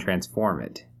Scholar, then transform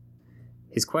it.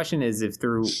 His question is if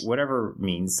through whatever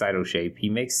means, Cyto shape, he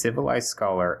makes Civilized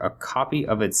Scholar a copy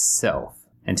of itself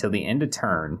until the end of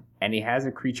turn, and he has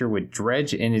a creature with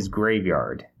Dredge in his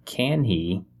graveyard, can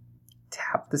he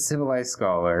tap the Civilized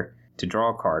Scholar to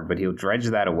draw a card, but he'll dredge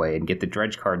that away and get the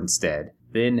Dredge card instead,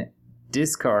 then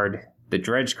discard the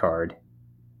Dredge card,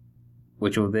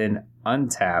 which will then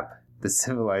untap the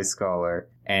Civilized Scholar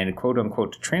and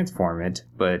quote-unquote transform it,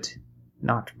 but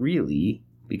not really,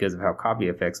 because of how copy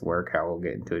effects work, how we'll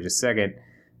get into it in just a second,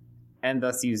 and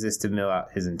thus use this to mill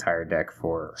out his entire deck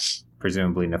for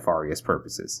presumably nefarious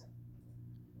purposes.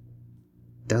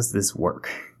 Does this work?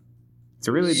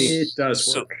 So really, it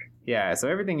does work. Yeah, so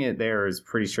everything there is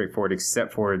pretty straightforward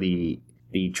except for the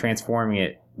transforming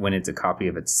it when it's a copy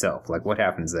of itself. Like, what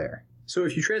happens there? So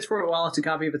if you transform it while it's a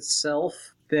copy of itself,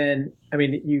 then,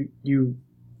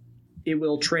 it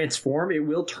will transform, it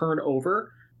will turn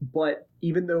over, but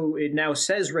even though it now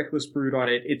says Reckless Brood on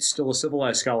it, it's still a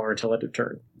Civilized Scholar until end of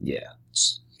turn. Yeah.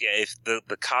 Yeah, if the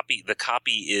copy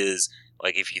is,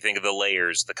 like, if you think of the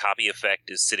layers, the copy effect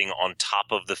is sitting on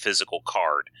top of the physical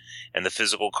card, and the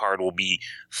physical card will be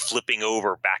flipping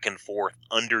over back and forth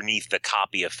underneath the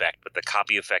copy effect, but the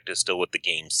copy effect is still what the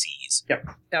game sees. Yep.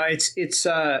 Now it's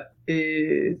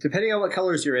depending on what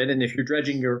colors you're in, and if you're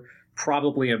dredging, you're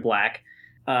probably in black.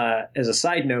 As a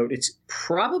side note, it's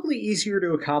probably easier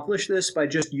to accomplish this by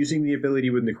just using the ability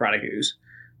with Necrotic Ooze.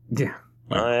 Yeah.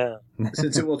 Oh, yeah.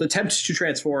 Since it will attempt to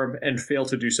transform and fail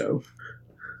to do so.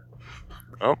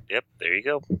 Oh, yep, there you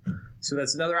go. So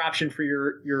that's another option for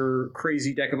your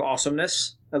crazy deck of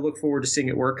awesomeness. I look forward to seeing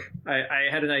it work. I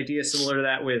had an idea similar to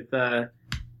that with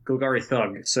Golgari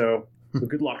Thug, so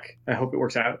good luck. I hope it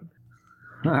works out.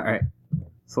 All right.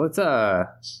 So let's,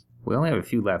 we only have a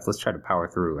few left. Let's try to power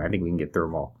through. I think we can get through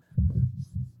them all.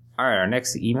 All right, our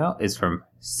next email is from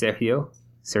Sergio.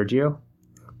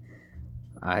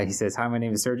 He says, "Hi, my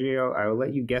name is Sergio. I will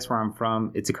let you guess where I'm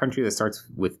from. It's a country that starts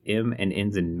with M and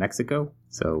ends in Mexico.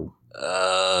 So,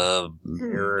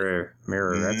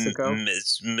 Mexico?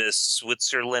 Miss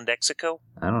Switzerland, Mexico?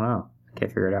 I don't know. I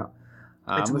can't figure it out.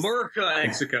 It's Merca,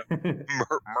 Mexico.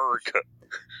 Merca.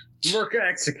 Merca,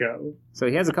 Mexico. So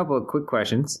he has a couple of quick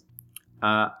questions.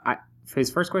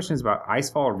 His first question is about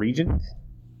Icefall Regent.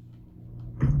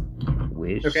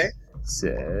 Which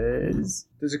says...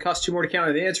 Does it cost 2 more to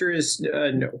counter? The answer is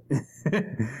no.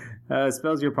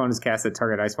 Spells your opponent's cast at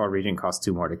target Icefall region cost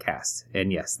 2 more to cast.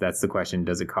 And yes, that's the question.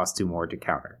 Does it cost 2 more to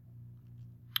counter?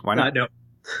 Why not? No.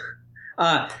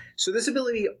 So this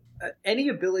ability, any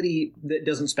ability that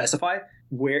doesn't specify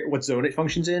what zone it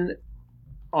functions in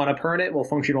on a permanent will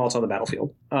function while it's on the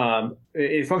battlefield.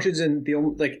 It functions in the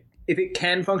only, like, if it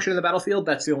can function in the battlefield,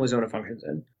 that's the only zone it functions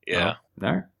in. Yeah.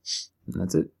 All right.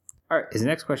 That's it. All right. His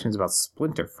next question is about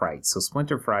Splinter Fright. So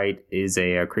Splinter Fright is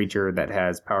a creature that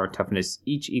has power and toughness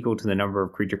each equal to the number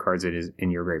of creature cards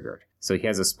in your graveyard. So he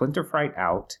has a Splinter Fright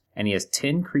out, and he has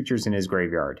 10 creatures in his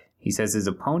graveyard. He says his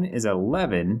opponent is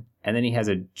 11, and then he has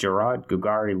a Gerard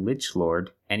Gugari Lich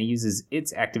Lord, and he uses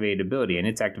its activated ability. And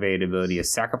its activated ability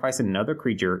is sacrifice another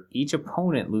creature. Each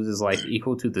opponent loses life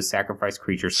equal to the sacrificed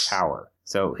creature's power.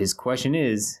 So his question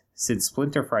is, since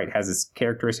Splinter Fright has its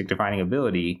characteristic defining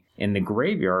ability, in the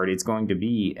graveyard it's going to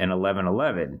be an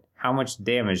 11/11. How much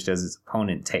damage does its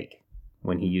opponent take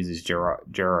when he uses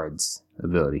Gerard's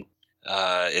ability?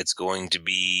 It's going to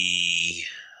be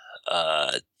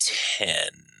 10.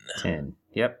 10.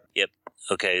 Yep.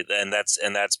 Okay, and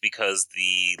that's because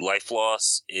the life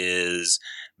loss is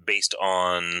based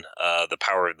on the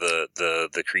power of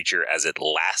the creature as it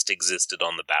last existed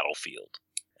on the battlefield.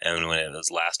 And when it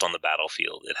was last on the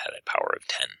battlefield, it had a power of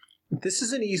 10. This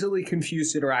is an easily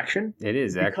confused interaction. It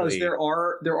is, actually.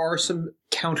 Because there are some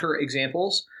counter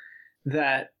examples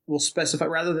that will specify,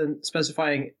 rather than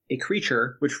specifying a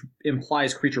creature, which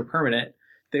implies creature permanent,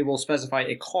 they will specify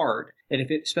a card. And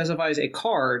if it specifies a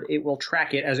card, it will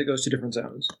track it as it goes to different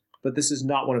zones. But this is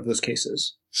not one of those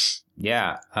cases.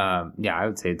 Yeah. I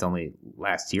would say it's only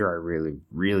last year I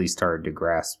really started to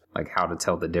grasp like how to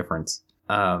tell the difference.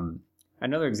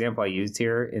 Another example I used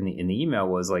here in the email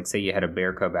was like, say you had a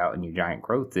bear cub out and you giant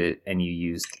growthed it and you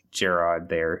used Gerard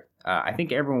there. I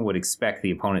think everyone would expect the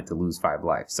opponent to lose 5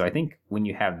 life. So I think when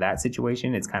you have that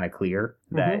situation, it's kind of clear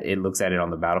that it looks at it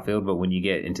on the battlefield. But when you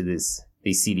get into these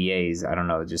CDAs, I don't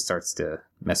know, it just starts to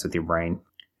mess with your brain.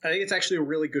 I think it's actually a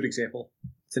really good example.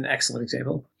 It's an excellent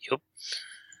example. Yep.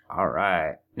 All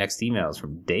right. Next email is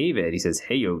from David. He says,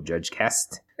 "Hey, yo, Judge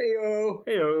Cast." Heyo.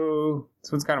 Heyo.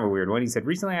 This one's kind of a weird one. He said,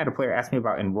 "Recently I had a player ask me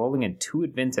about enrolling in 2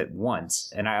 events at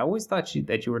once, and I always thought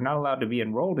that you were not allowed to be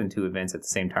enrolled in 2 events at the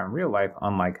same time in real life,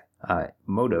 unlike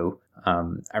Modo. I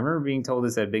remember being told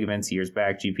this at big events years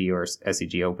back, GP or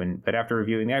SCG Open, but after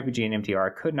reviewing the IPG and MTR,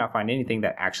 I could not find anything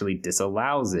that actually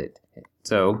disallows it.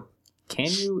 So, can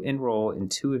you enroll in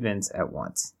 2 events at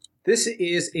once?" This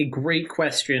is a great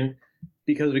question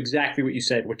because of exactly what you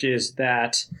said, which is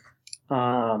that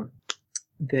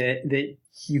that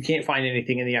you can't find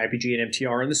anything in the IPG and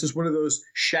MTR, and this is one of those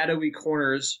shadowy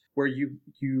corners where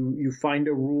you find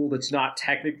a rule that's not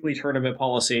technically tournament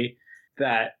policy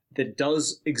that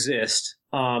does exist.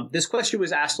 This question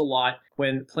was asked a lot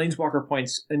when Planeswalker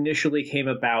Points initially came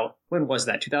about. When was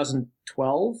that?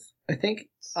 2012, I think.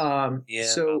 Yeah.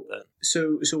 So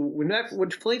when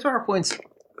Planeswalker Points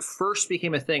first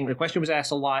became a thing, the question was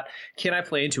asked a lot: can I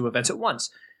play in 2 events at once?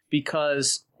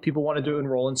 Because people wanted to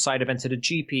enroll in side events at a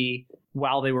GP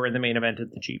while they were in the main event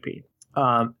at the GP.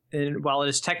 And while it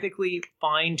is technically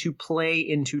fine to play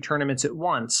in 2 tournaments at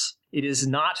once, it is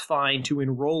not fine to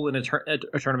enroll in a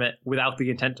tournament without the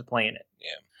intent to play in it.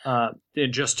 Yeah.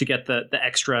 Just to get the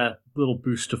extra little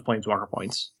boost of Planeswalker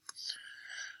points.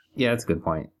 Yeah, that's a good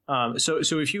point. So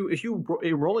if you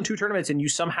enroll in 2 tournaments and you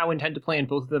somehow intend to play in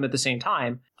both of them at the same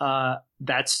time,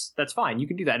 that's fine. You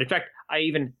can do that. In fact, I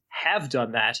even have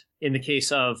done that in the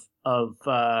case of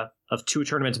 2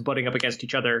 tournaments butting up against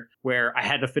each other, where I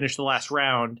had to finish the last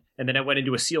round, and then I went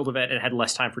into a sealed event and had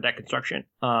less time for deck construction,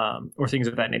 or things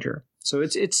of that nature. So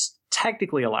it's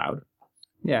technically allowed.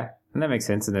 Yeah, and that makes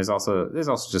sense. And there's also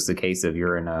just a case of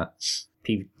you're in a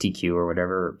PTQ or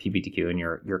whatever, PPTQ, and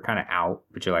you're kind of out,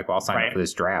 but you're like, well, I'll sign up for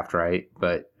this draft, right?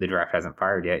 But the draft hasn't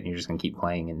fired yet, and you're just going to keep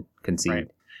playing and concede. Right.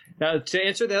 Now, to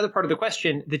answer the other part of the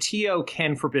question, the TO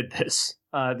can forbid this.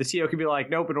 The TO can be like,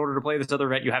 nope, in order to play this other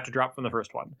event, you have to drop from the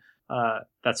first one.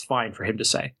 That's fine for him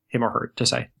or her to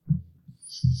say.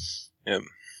 Yeah.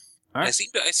 Right. I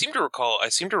seem to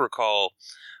recall,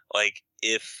 like,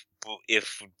 if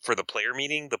for the player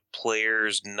meeting, the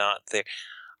player's not there.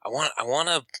 I want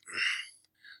to.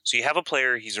 So you have a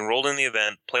player, he's enrolled in the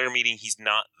event, player meeting, he's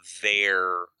not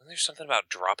there. There's something about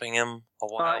dropping him a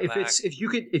while back. If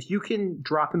you can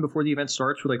drop him before the event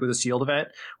starts with a sealed event,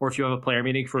 or if you have a player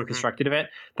meeting for a constructed event,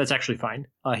 that's actually fine.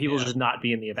 He will just not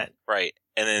be in the event. Right.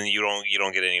 And then you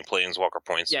don't get any Planeswalker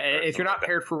points. Yeah, if you're not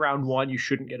paired for round 1, you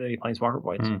shouldn't get any Planeswalker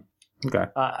points. Okay.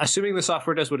 Assuming the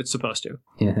software does what it's supposed to.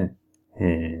 Yeah.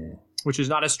 which is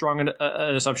not as strong an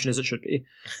assumption as it should be.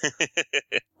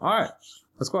 All right,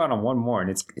 let's go out on one more, and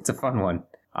it's a fun one.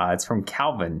 It's from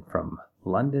Calvin from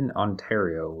London,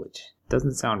 Ontario, which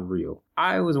doesn't sound real.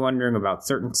 I was wondering about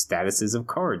certain statuses of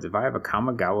cards. If I have a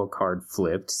Kamigawa card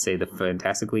flipped, say the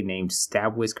fantastically named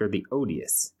Stabwhisker the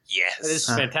Odious. Yes. That is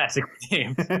a fantastic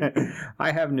name.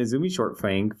 I have Nezumi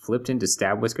Shortfang flipped into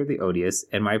Stabwhisker the Odious,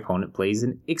 and my opponent plays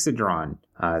an Ixodron.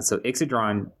 So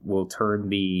Ixodron will turn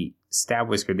the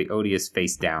Stabwhisker the Odious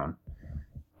face down.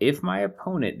 If my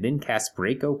opponent then casts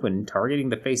Break Open, targeting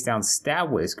the face-down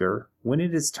Stabwhisker, when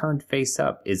it is turned face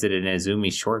up, is it a Nezumi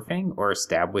Shortfang or a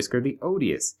Stabwhisker the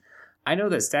Odious? I know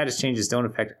that status changes don't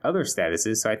affect other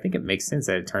statuses, so I think it makes sense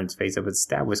that it turns face up as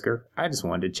Stabwhisker. I just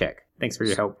wanted to check. Thanks for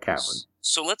your help, Calvin.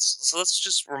 So let's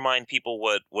just remind people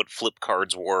what flip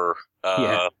cards were.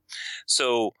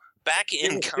 So back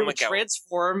in Kamigawa, they were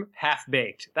transform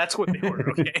half-baked. That's what they were,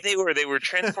 okay? They were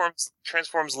Transform's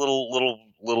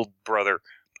little brother.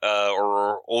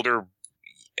 Or older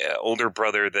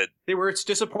brother that they were its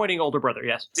disappointing older brother.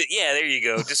 Yes. Yeah, there you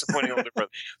go. Disappointing older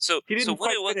brother. So he didn't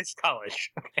quite finish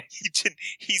college. Okay. He did.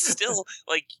 He's still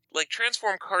like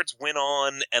Transform cards went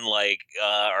on and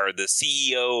are the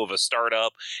CEO of a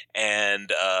startup, and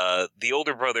the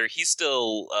older brother he's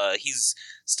still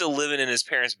living in his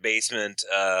parents' basement,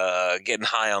 getting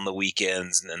high on the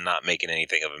weekends and not making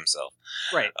anything of himself.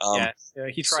 Right.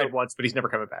 He tried once, but he's never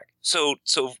coming back. So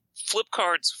flip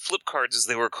cards as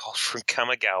they were called from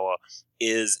Kamigawa,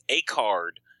 is a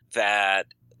card that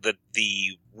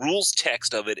the rules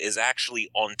text of it is actually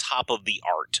on top of the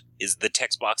art. Is the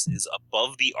text box is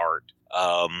above the art,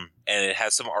 and it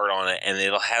has some art on it, and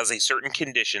it has a certain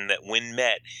condition that when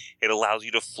met, it allows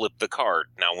you to flip the card.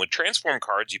 Now, with Transform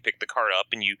cards, you pick the card up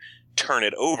and you turn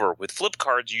it over. With flip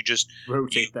cards, you just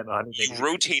rotate them 180 degrees. You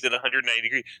rotate it 190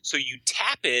 degrees. So you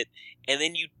tap it, and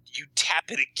then you tap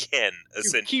it again,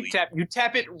 essentially. You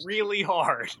tap it really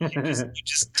hard. You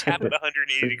just tap it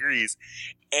 180 degrees.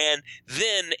 And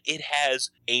then it has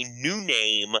a new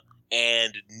name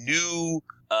and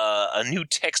a new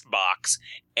text box.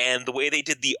 And the way they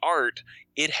did the art,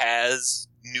 it has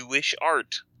newish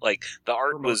art. Like the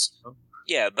art was...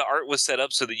 Yeah, the art was set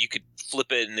up so that you could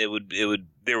flip it, and there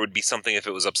would be something if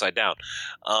it was upside down.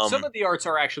 Some of the arts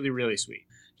are actually really sweet.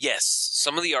 Yes,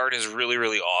 some of the art is really,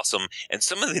 really awesome, and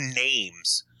some of the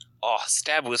names. Oh,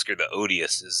 Stabwhisker the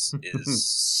Odious is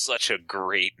such a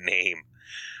great name.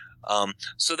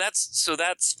 So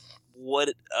that's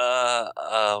what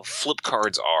flip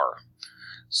cards are.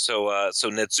 So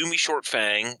Nezumi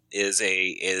Shortfang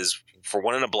is for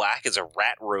 1 and a black is a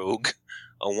rat rogue,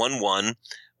 a 1/1.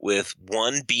 With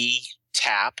 1B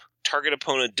tap, target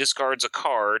opponent discards a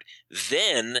card,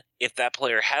 then, if that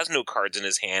player has no cards in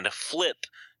his hand, flip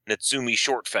Nezumi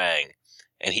Shortfang,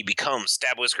 and he becomes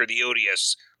Stabwhisker the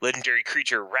Odious, legendary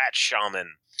creature Rat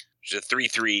Shaman, which is a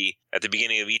 3/3. At the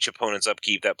beginning of each opponent's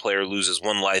upkeep, that player loses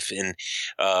 1 life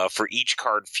for each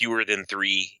card fewer than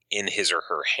 3 in his or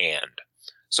her hand.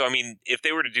 So, I mean, if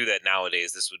they were to do that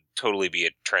nowadays, this would totally be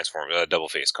a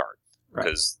double-face card.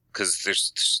 Because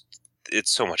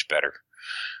it's so much better.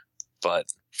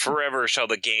 But forever shall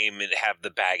the game have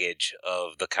the baggage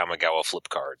of the Kamigawa flip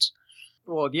cards.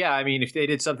 Well, yeah, I mean, if they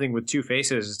did something with 2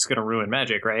 faces, it's going to ruin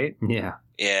Magic, right? Yeah.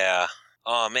 Yeah.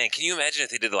 Oh, man, can you imagine if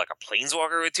they did like a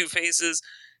Planeswalker with 2 faces?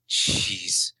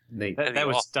 Jeez. That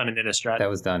was done in Innistrad. That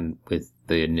was done with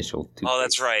the initial 2 Oh,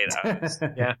 that's right.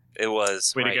 Yeah. It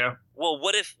was. Way right. to go. Well,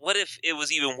 what if it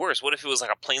was even worse? What if it was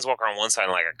like a Planeswalker on one side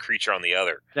and like a creature on the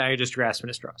other? Now you're just grasping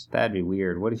at straws. That'd be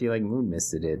weird. What if you Moon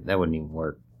Misted it? That wouldn't even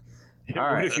work.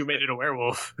 What if you made it a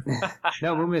werewolf?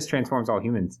 No, Moon Mist transforms all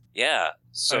humans. Yeah.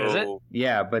 So is it?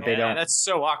 Yeah, but they don't. That's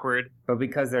so awkward. But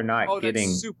because they're not getting...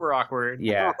 that's super awkward.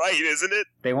 Yeah. Right, isn't it?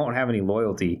 They won't have any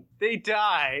loyalty. They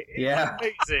die. Yeah.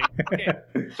 It's amazing. Okay.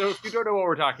 So if you don't know what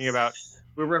we're talking about,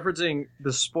 we're referencing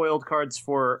the spoiled cards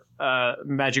for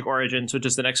Magic Origins, which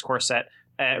is the next core set,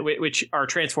 which are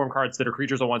transform cards that are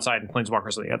creatures on one side and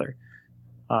planeswalkers on the other.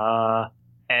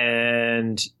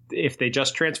 And if they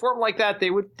just transform like that, they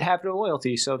would have no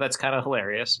loyalty. So that's kind of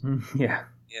hilarious. Yeah.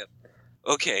 Yep.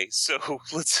 Okay, so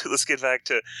let's get back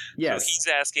to. Yes. So he's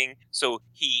asking. So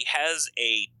he has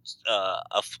a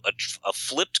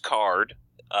flipped card,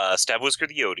 Stabwhisker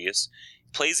the Odious.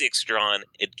 Plays Ixodron.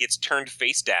 It gets turned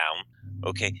face down.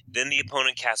 Okay. Then the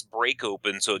opponent casts Break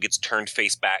Open, so it gets turned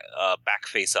face back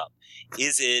face up.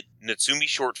 Is it Nezumi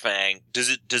Shortfang? Does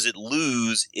it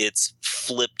lose its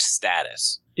flipped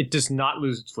status? It does not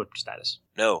lose its flipped status.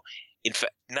 No. In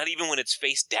fact, not even when it's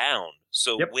face down.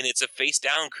 So when it's a face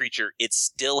down creature, it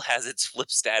still has its flip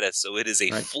status. So it is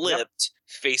a flipped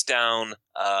face down,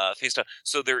 face down.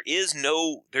 So there is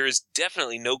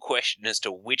definitely no question as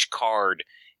to which card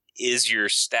is your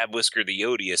Stabwhisker the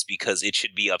Odious, because it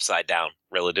should be upside down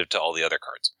relative to all the other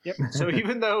cards. Yep. So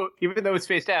even though it's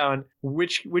face down,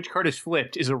 which card is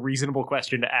flipped is a reasonable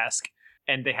question to ask,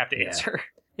 and they have to answer.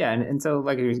 Yeah, and so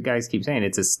like you guys keep saying,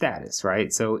 it's a status,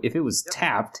 right? So if it was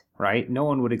tapped, right, no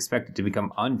one would expect it to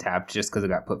become untapped just because it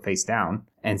got put face down.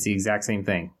 And it's the exact same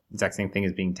thing. Exact same thing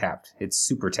as being tapped. It's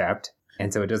super tapped.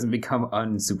 And so it doesn't become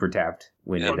unsuper tapped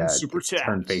when it's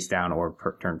turned face down or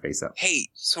turned face up. Hey,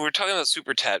 so we're talking about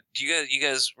super tapped. Do you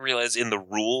guys realize in the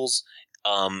rules,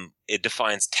 it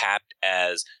defines tapped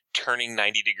as turning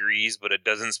 90 degrees, but it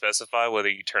doesn't specify whether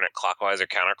you turn it clockwise or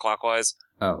counterclockwise?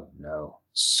 Oh, no.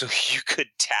 So you could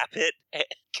tap it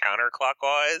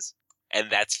counterclockwise,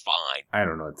 and that's fine. I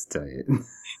don't know what to tell you.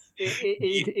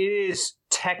 It is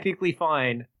technically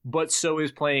fine, but so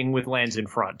is playing with lands in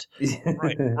front.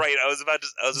 Right. I was about to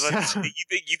say,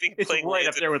 you think playing right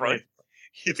lands in front?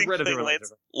 You think playing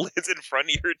lands in front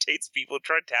irritates people?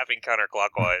 Try tapping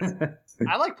counterclockwise.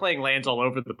 I like playing lands all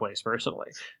over the place,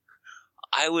 personally.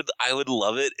 I would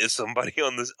love it if somebody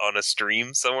on a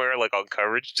stream somewhere, like on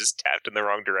coverage, just tapped in the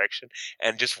wrong direction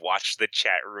and just watched the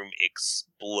chat room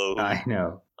explode. I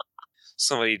know.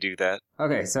 Somebody do that.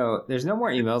 Okay, so there's no more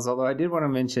emails, although I did want to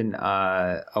mention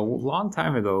a long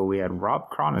time ago we had Rob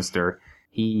Chronister.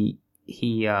 He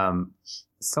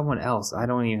someone else, I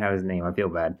don't even have his name, I feel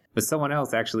bad, but someone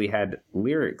else actually had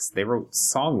lyrics. They wrote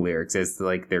song lyrics as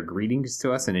like their greetings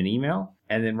to us in an email,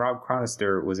 and then Rob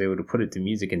Chronister was able to put it to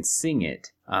music and sing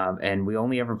it. And we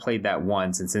only ever played that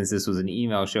once, and since this was an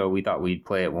email show, we thought we'd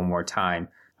play it one more time.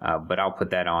 But I'll put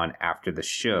that on after the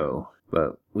show.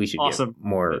 But we should get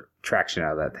more traction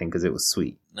out of that thing because it was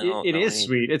sweet. It is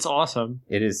sweet. It's awesome.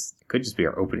 It is. It could just be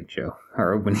our opening show.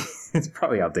 Our opening. It's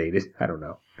probably outdated. I don't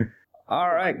know. All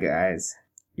right, guys.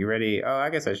 You ready? Oh, I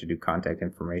guess I should do contact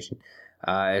information.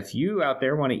 If you out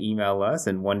there want to email us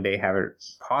and one day have it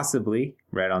possibly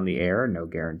read on the air, no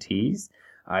guarantees,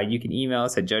 you can email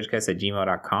us at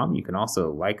judgecast@gmail.com. You can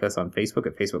also like us on Facebook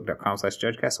at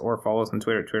facebook.com/judgecast or follow us on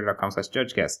Twitter at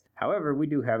twitter.com/judgecast. However, we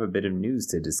do have a bit of news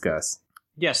to discuss.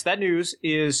 Yes, that news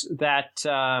is that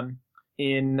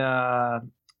in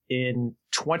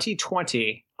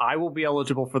 2020, I will be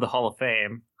eligible for the Hall of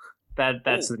Fame.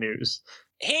 That's the news.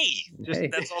 Hey,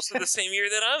 that's also the same year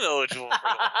that I'm eligible for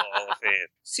the Hall of Fame.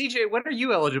 CJ, when are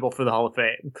you eligible for the Hall of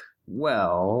Fame?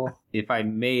 Well, if I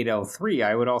made L3,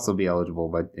 I would also be eligible,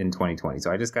 but in 2020.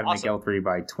 So I just got to make L3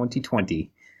 by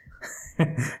 2020,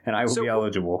 and I will be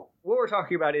eligible. What we're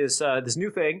talking about is this new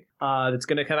thing that's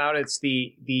going to come out. It's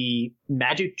the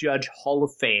Magic Judge Hall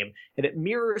of Fame, and it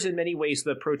mirrors in many ways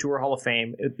the Pro Tour Hall of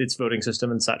Fame, its voting system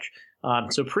and such.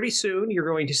 So pretty soon you're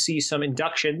going to see some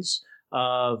inductions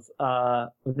of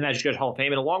the Magic Judge Hall of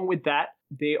Fame, and along with that,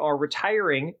 they are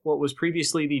retiring what was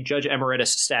previously the Judge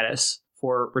Emeritus status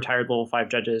for retired level 5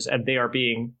 judges, and they are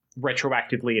being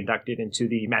retroactively inducted into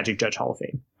the Magic Judge Hall of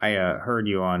Fame. I heard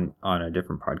you on a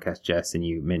different podcast, Jess, and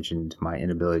you mentioned my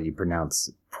inability to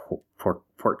pronounce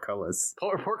portcullis.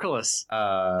 Portcullis.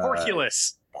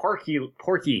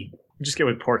 Porky. Just go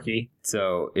with Porky.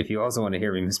 So if you also want to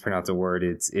hear me mispronounce a word,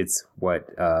 it's what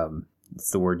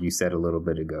it's the word you said a little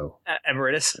bit ago.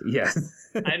 Emeritus? Yes.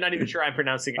 I'm not even sure I'm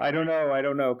pronouncing it. I don't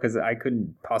know, because I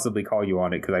couldn't possibly call you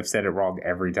on it because I've said it wrong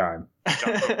every time.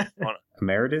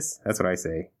 Emeritus? That's what I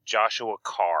say. Joshua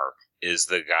Carr is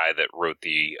the guy that wrote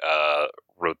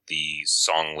the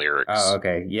song lyrics. Oh,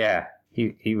 okay. Yeah.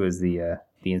 He was the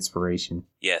inspiration.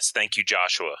 Yes, thank you,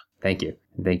 Joshua. Thank you.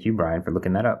 And thank you, Brian, for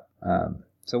looking that up.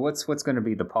 So what's going to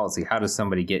be the policy? How does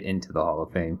somebody get into the Hall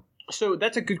of Fame? So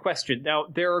that's a good question. Now,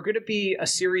 there are going to be a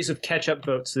series of catch-up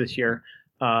votes this year.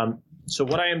 So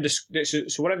what I'm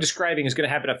describing is going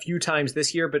to happen a few times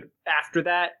this year, but after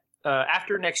that,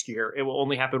 after next year, it will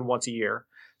only happen once a year.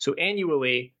 So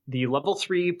annually, the level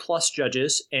 3 plus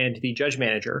judges and the judge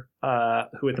manager,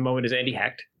 who at the moment is Andy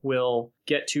Hecht, will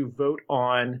get to vote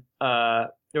on, or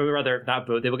rather not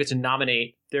vote, they will get to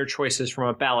nominate their choices from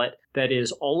a ballot that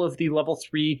is all of the level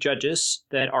 3 judges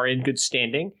that are in good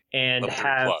standing and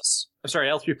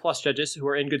L3 plus judges who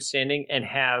are in good standing and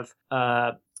have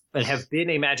been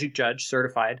a Magic Judge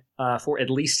certified for at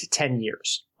least 10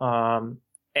 years.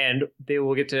 And they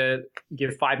will get to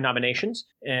give 5 nominations,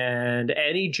 and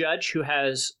any judge who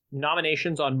has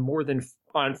nominations on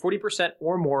 40%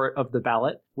 or more of the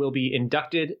ballot will be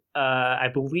inducted, I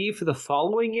believe, for the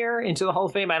following year into the Hall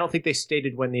of Fame. I don't think they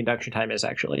stated when the induction time is,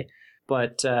 actually,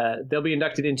 but they'll be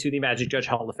inducted into the Magic Judge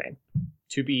Hall of Fame.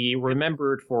 to be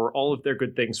remembered for all of their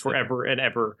good things forever and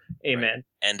ever. Amen.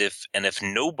 Right. And if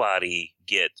nobody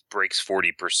breaks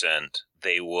 40%,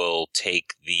 they will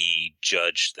take the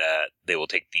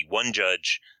one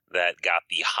judge that got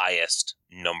the highest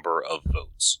number of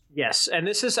votes. Yes, and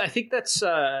I think that's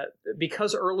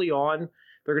because early on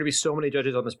there are going to be so many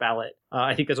judges on this ballot.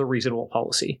 I think that's a reasonable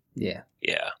policy. Yeah.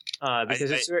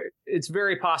 Because it's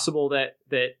very possible that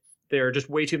there are just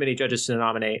way too many judges to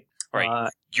nominate. Right.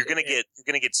 You're gonna get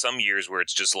some years where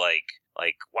it's just like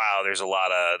wow, there's a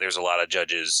lot of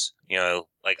judges.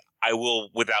 Like I will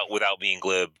without being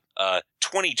glib.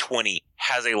 2020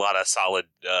 has a lot of solid.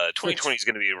 2020 is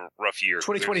going to be a rough year.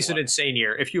 2020 is an insane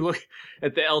year. If you look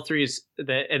at the L3s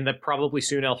and the probably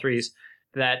soon L3s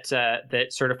that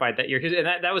certified that year,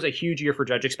 and that was a huge year for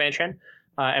judge expansion.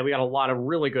 And we got a lot of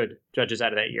really good judges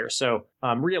out of that year. So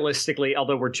realistically,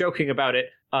 although we're joking about it,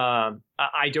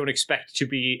 I don't expect to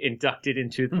be inducted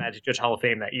into the Magic Judge Hall of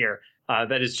Fame that year.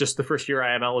 That is just the first year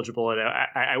I am eligible, and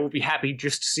I will be happy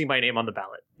just to see my name on the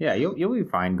ballot. Yeah, you'll be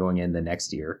fine going in the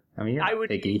next year. I mean, I would.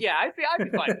 picky. Yeah, I'd be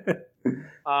fine.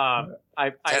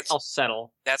 I'll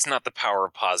settle. That's not the power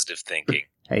of positive thinking.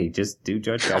 Hey, just do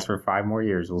Judge Cast for 5 more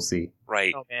years. We'll see.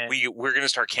 Right. Oh, we're going to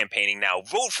start campaigning now.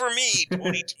 Vote for me,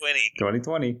 2020.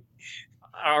 2020.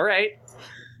 All right.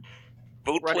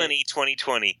 Vote plenty,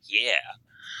 2020. Yeah.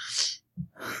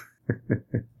 All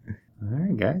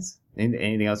right, guys.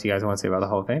 Anything else you guys want to say about the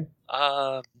Hall of Fame?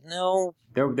 No.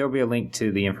 There'll be a link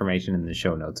to the information in the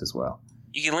show notes as well.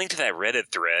 You can link to that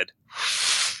Reddit thread.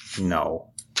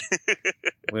 No.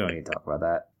 We don't need to talk about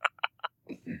that.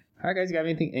 All right, guys, you got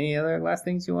any other last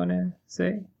things you want to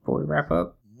say before we wrap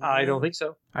up? I don't think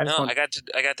so. I got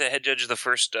to head judge the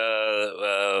first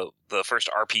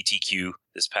RPTQ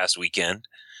this past weekend.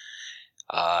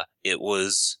 It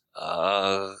was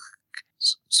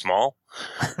small.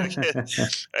 I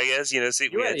guess you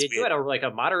had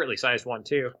a moderately sized one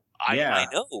too. I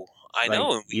know. I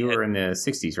know. You were in the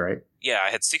 60s, right? Yeah,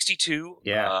 I had 62.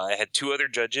 Yeah. I had 2 other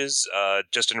judges,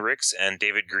 Justin Ricks and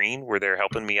David Green, were there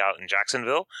helping me out in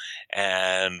Jacksonville.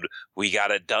 And we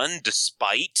got it done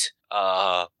despite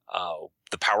the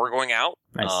power going out.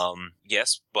 Nice.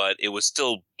 Yes, but it was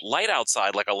still light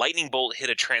outside, like a lightning bolt hit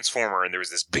a transformer and there was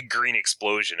this big green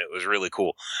explosion. It was really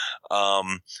cool.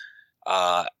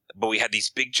 But we had these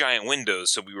big giant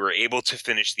windows, so we were able to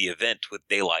finish the event with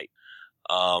daylight.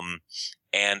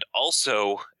 And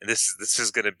also, this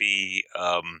is going to be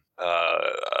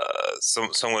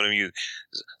someone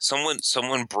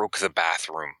broke the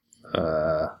bathroom.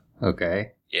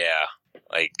 Okay. Yeah,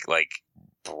 like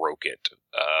broke it.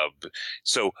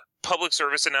 So public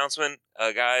service announcement,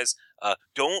 guys.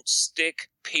 Don't stick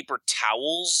paper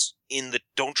towels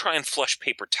don't try and flush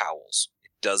paper towels.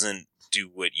 It doesn't do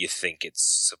what you think it's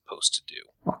supposed to do.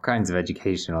 All kinds of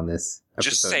education on this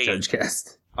episode of Judge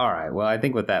Cast. All right. Well, I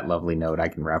think with that lovely note, I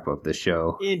can wrap up the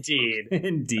show. Indeed.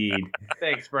 Indeed.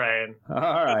 Thanks, Brian. All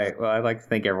right. Well, I'd like to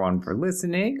thank everyone for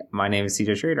listening. My name is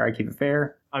CJ Schrader. I keep it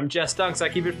fair. I'm Jess Dunks. I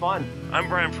keep it fun. I'm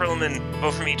Brian Perlman.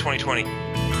 Vote for me 2020.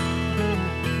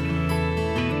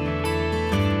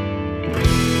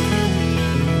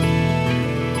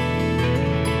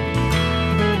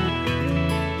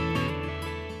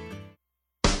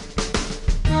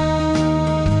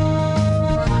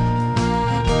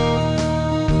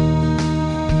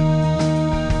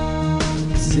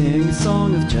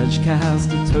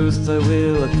 Cast a toast I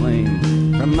will acclaim.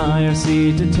 From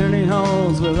IRC to turning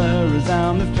halls will a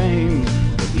resound of fame.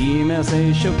 With emails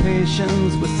they show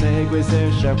patience, with segues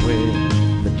their sharp wit.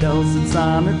 The dulcet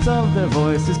sonnets of their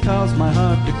voices cause my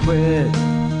heart to quit.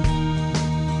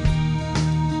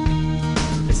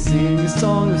 They sing a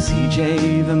song of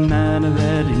CJ, the man of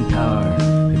editing power,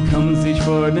 who comes each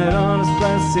fortnight on his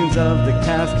blessings of the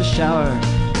cast to shower.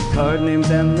 The card names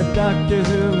and the doctor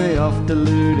who may oft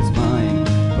delude his mind.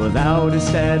 Without a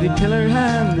steady tiller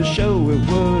hand, the show it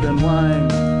would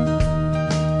unwind.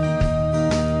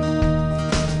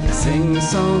 I sing the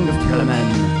song of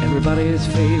Perlman, everybody's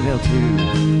fave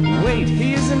L2. Wait,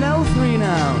 he's an L3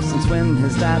 now, since when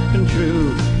has that been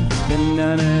true? He's been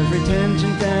on every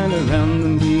tangent and around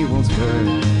them he won't skirt.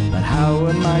 But how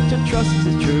am I to trust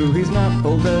it's true? He's not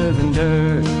older than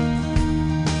dirt.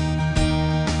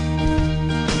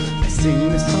 I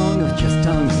sing the song of Just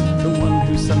Tongues, the one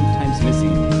who's sometimes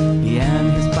missing. He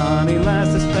and his bonny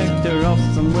lass, a spectre off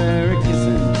somewhere a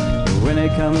kissing. But when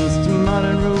it comes to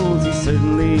modern rules, he's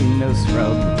certainly no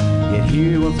scrub. Yet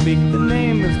he won't speak the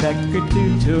name of that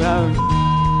Cretuto out.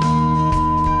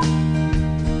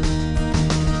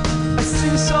 I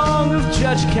sing a song of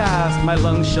Judge Cast, my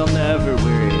lungs shall never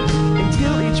weary,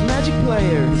 until each magic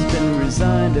player has been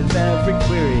resigned of every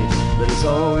query. Let us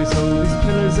always hold his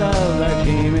of that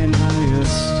came in high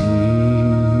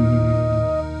esteem.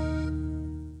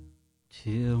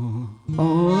 Till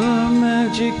all our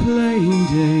magic playing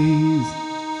days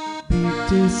be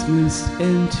dismissed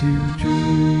into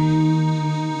dreams.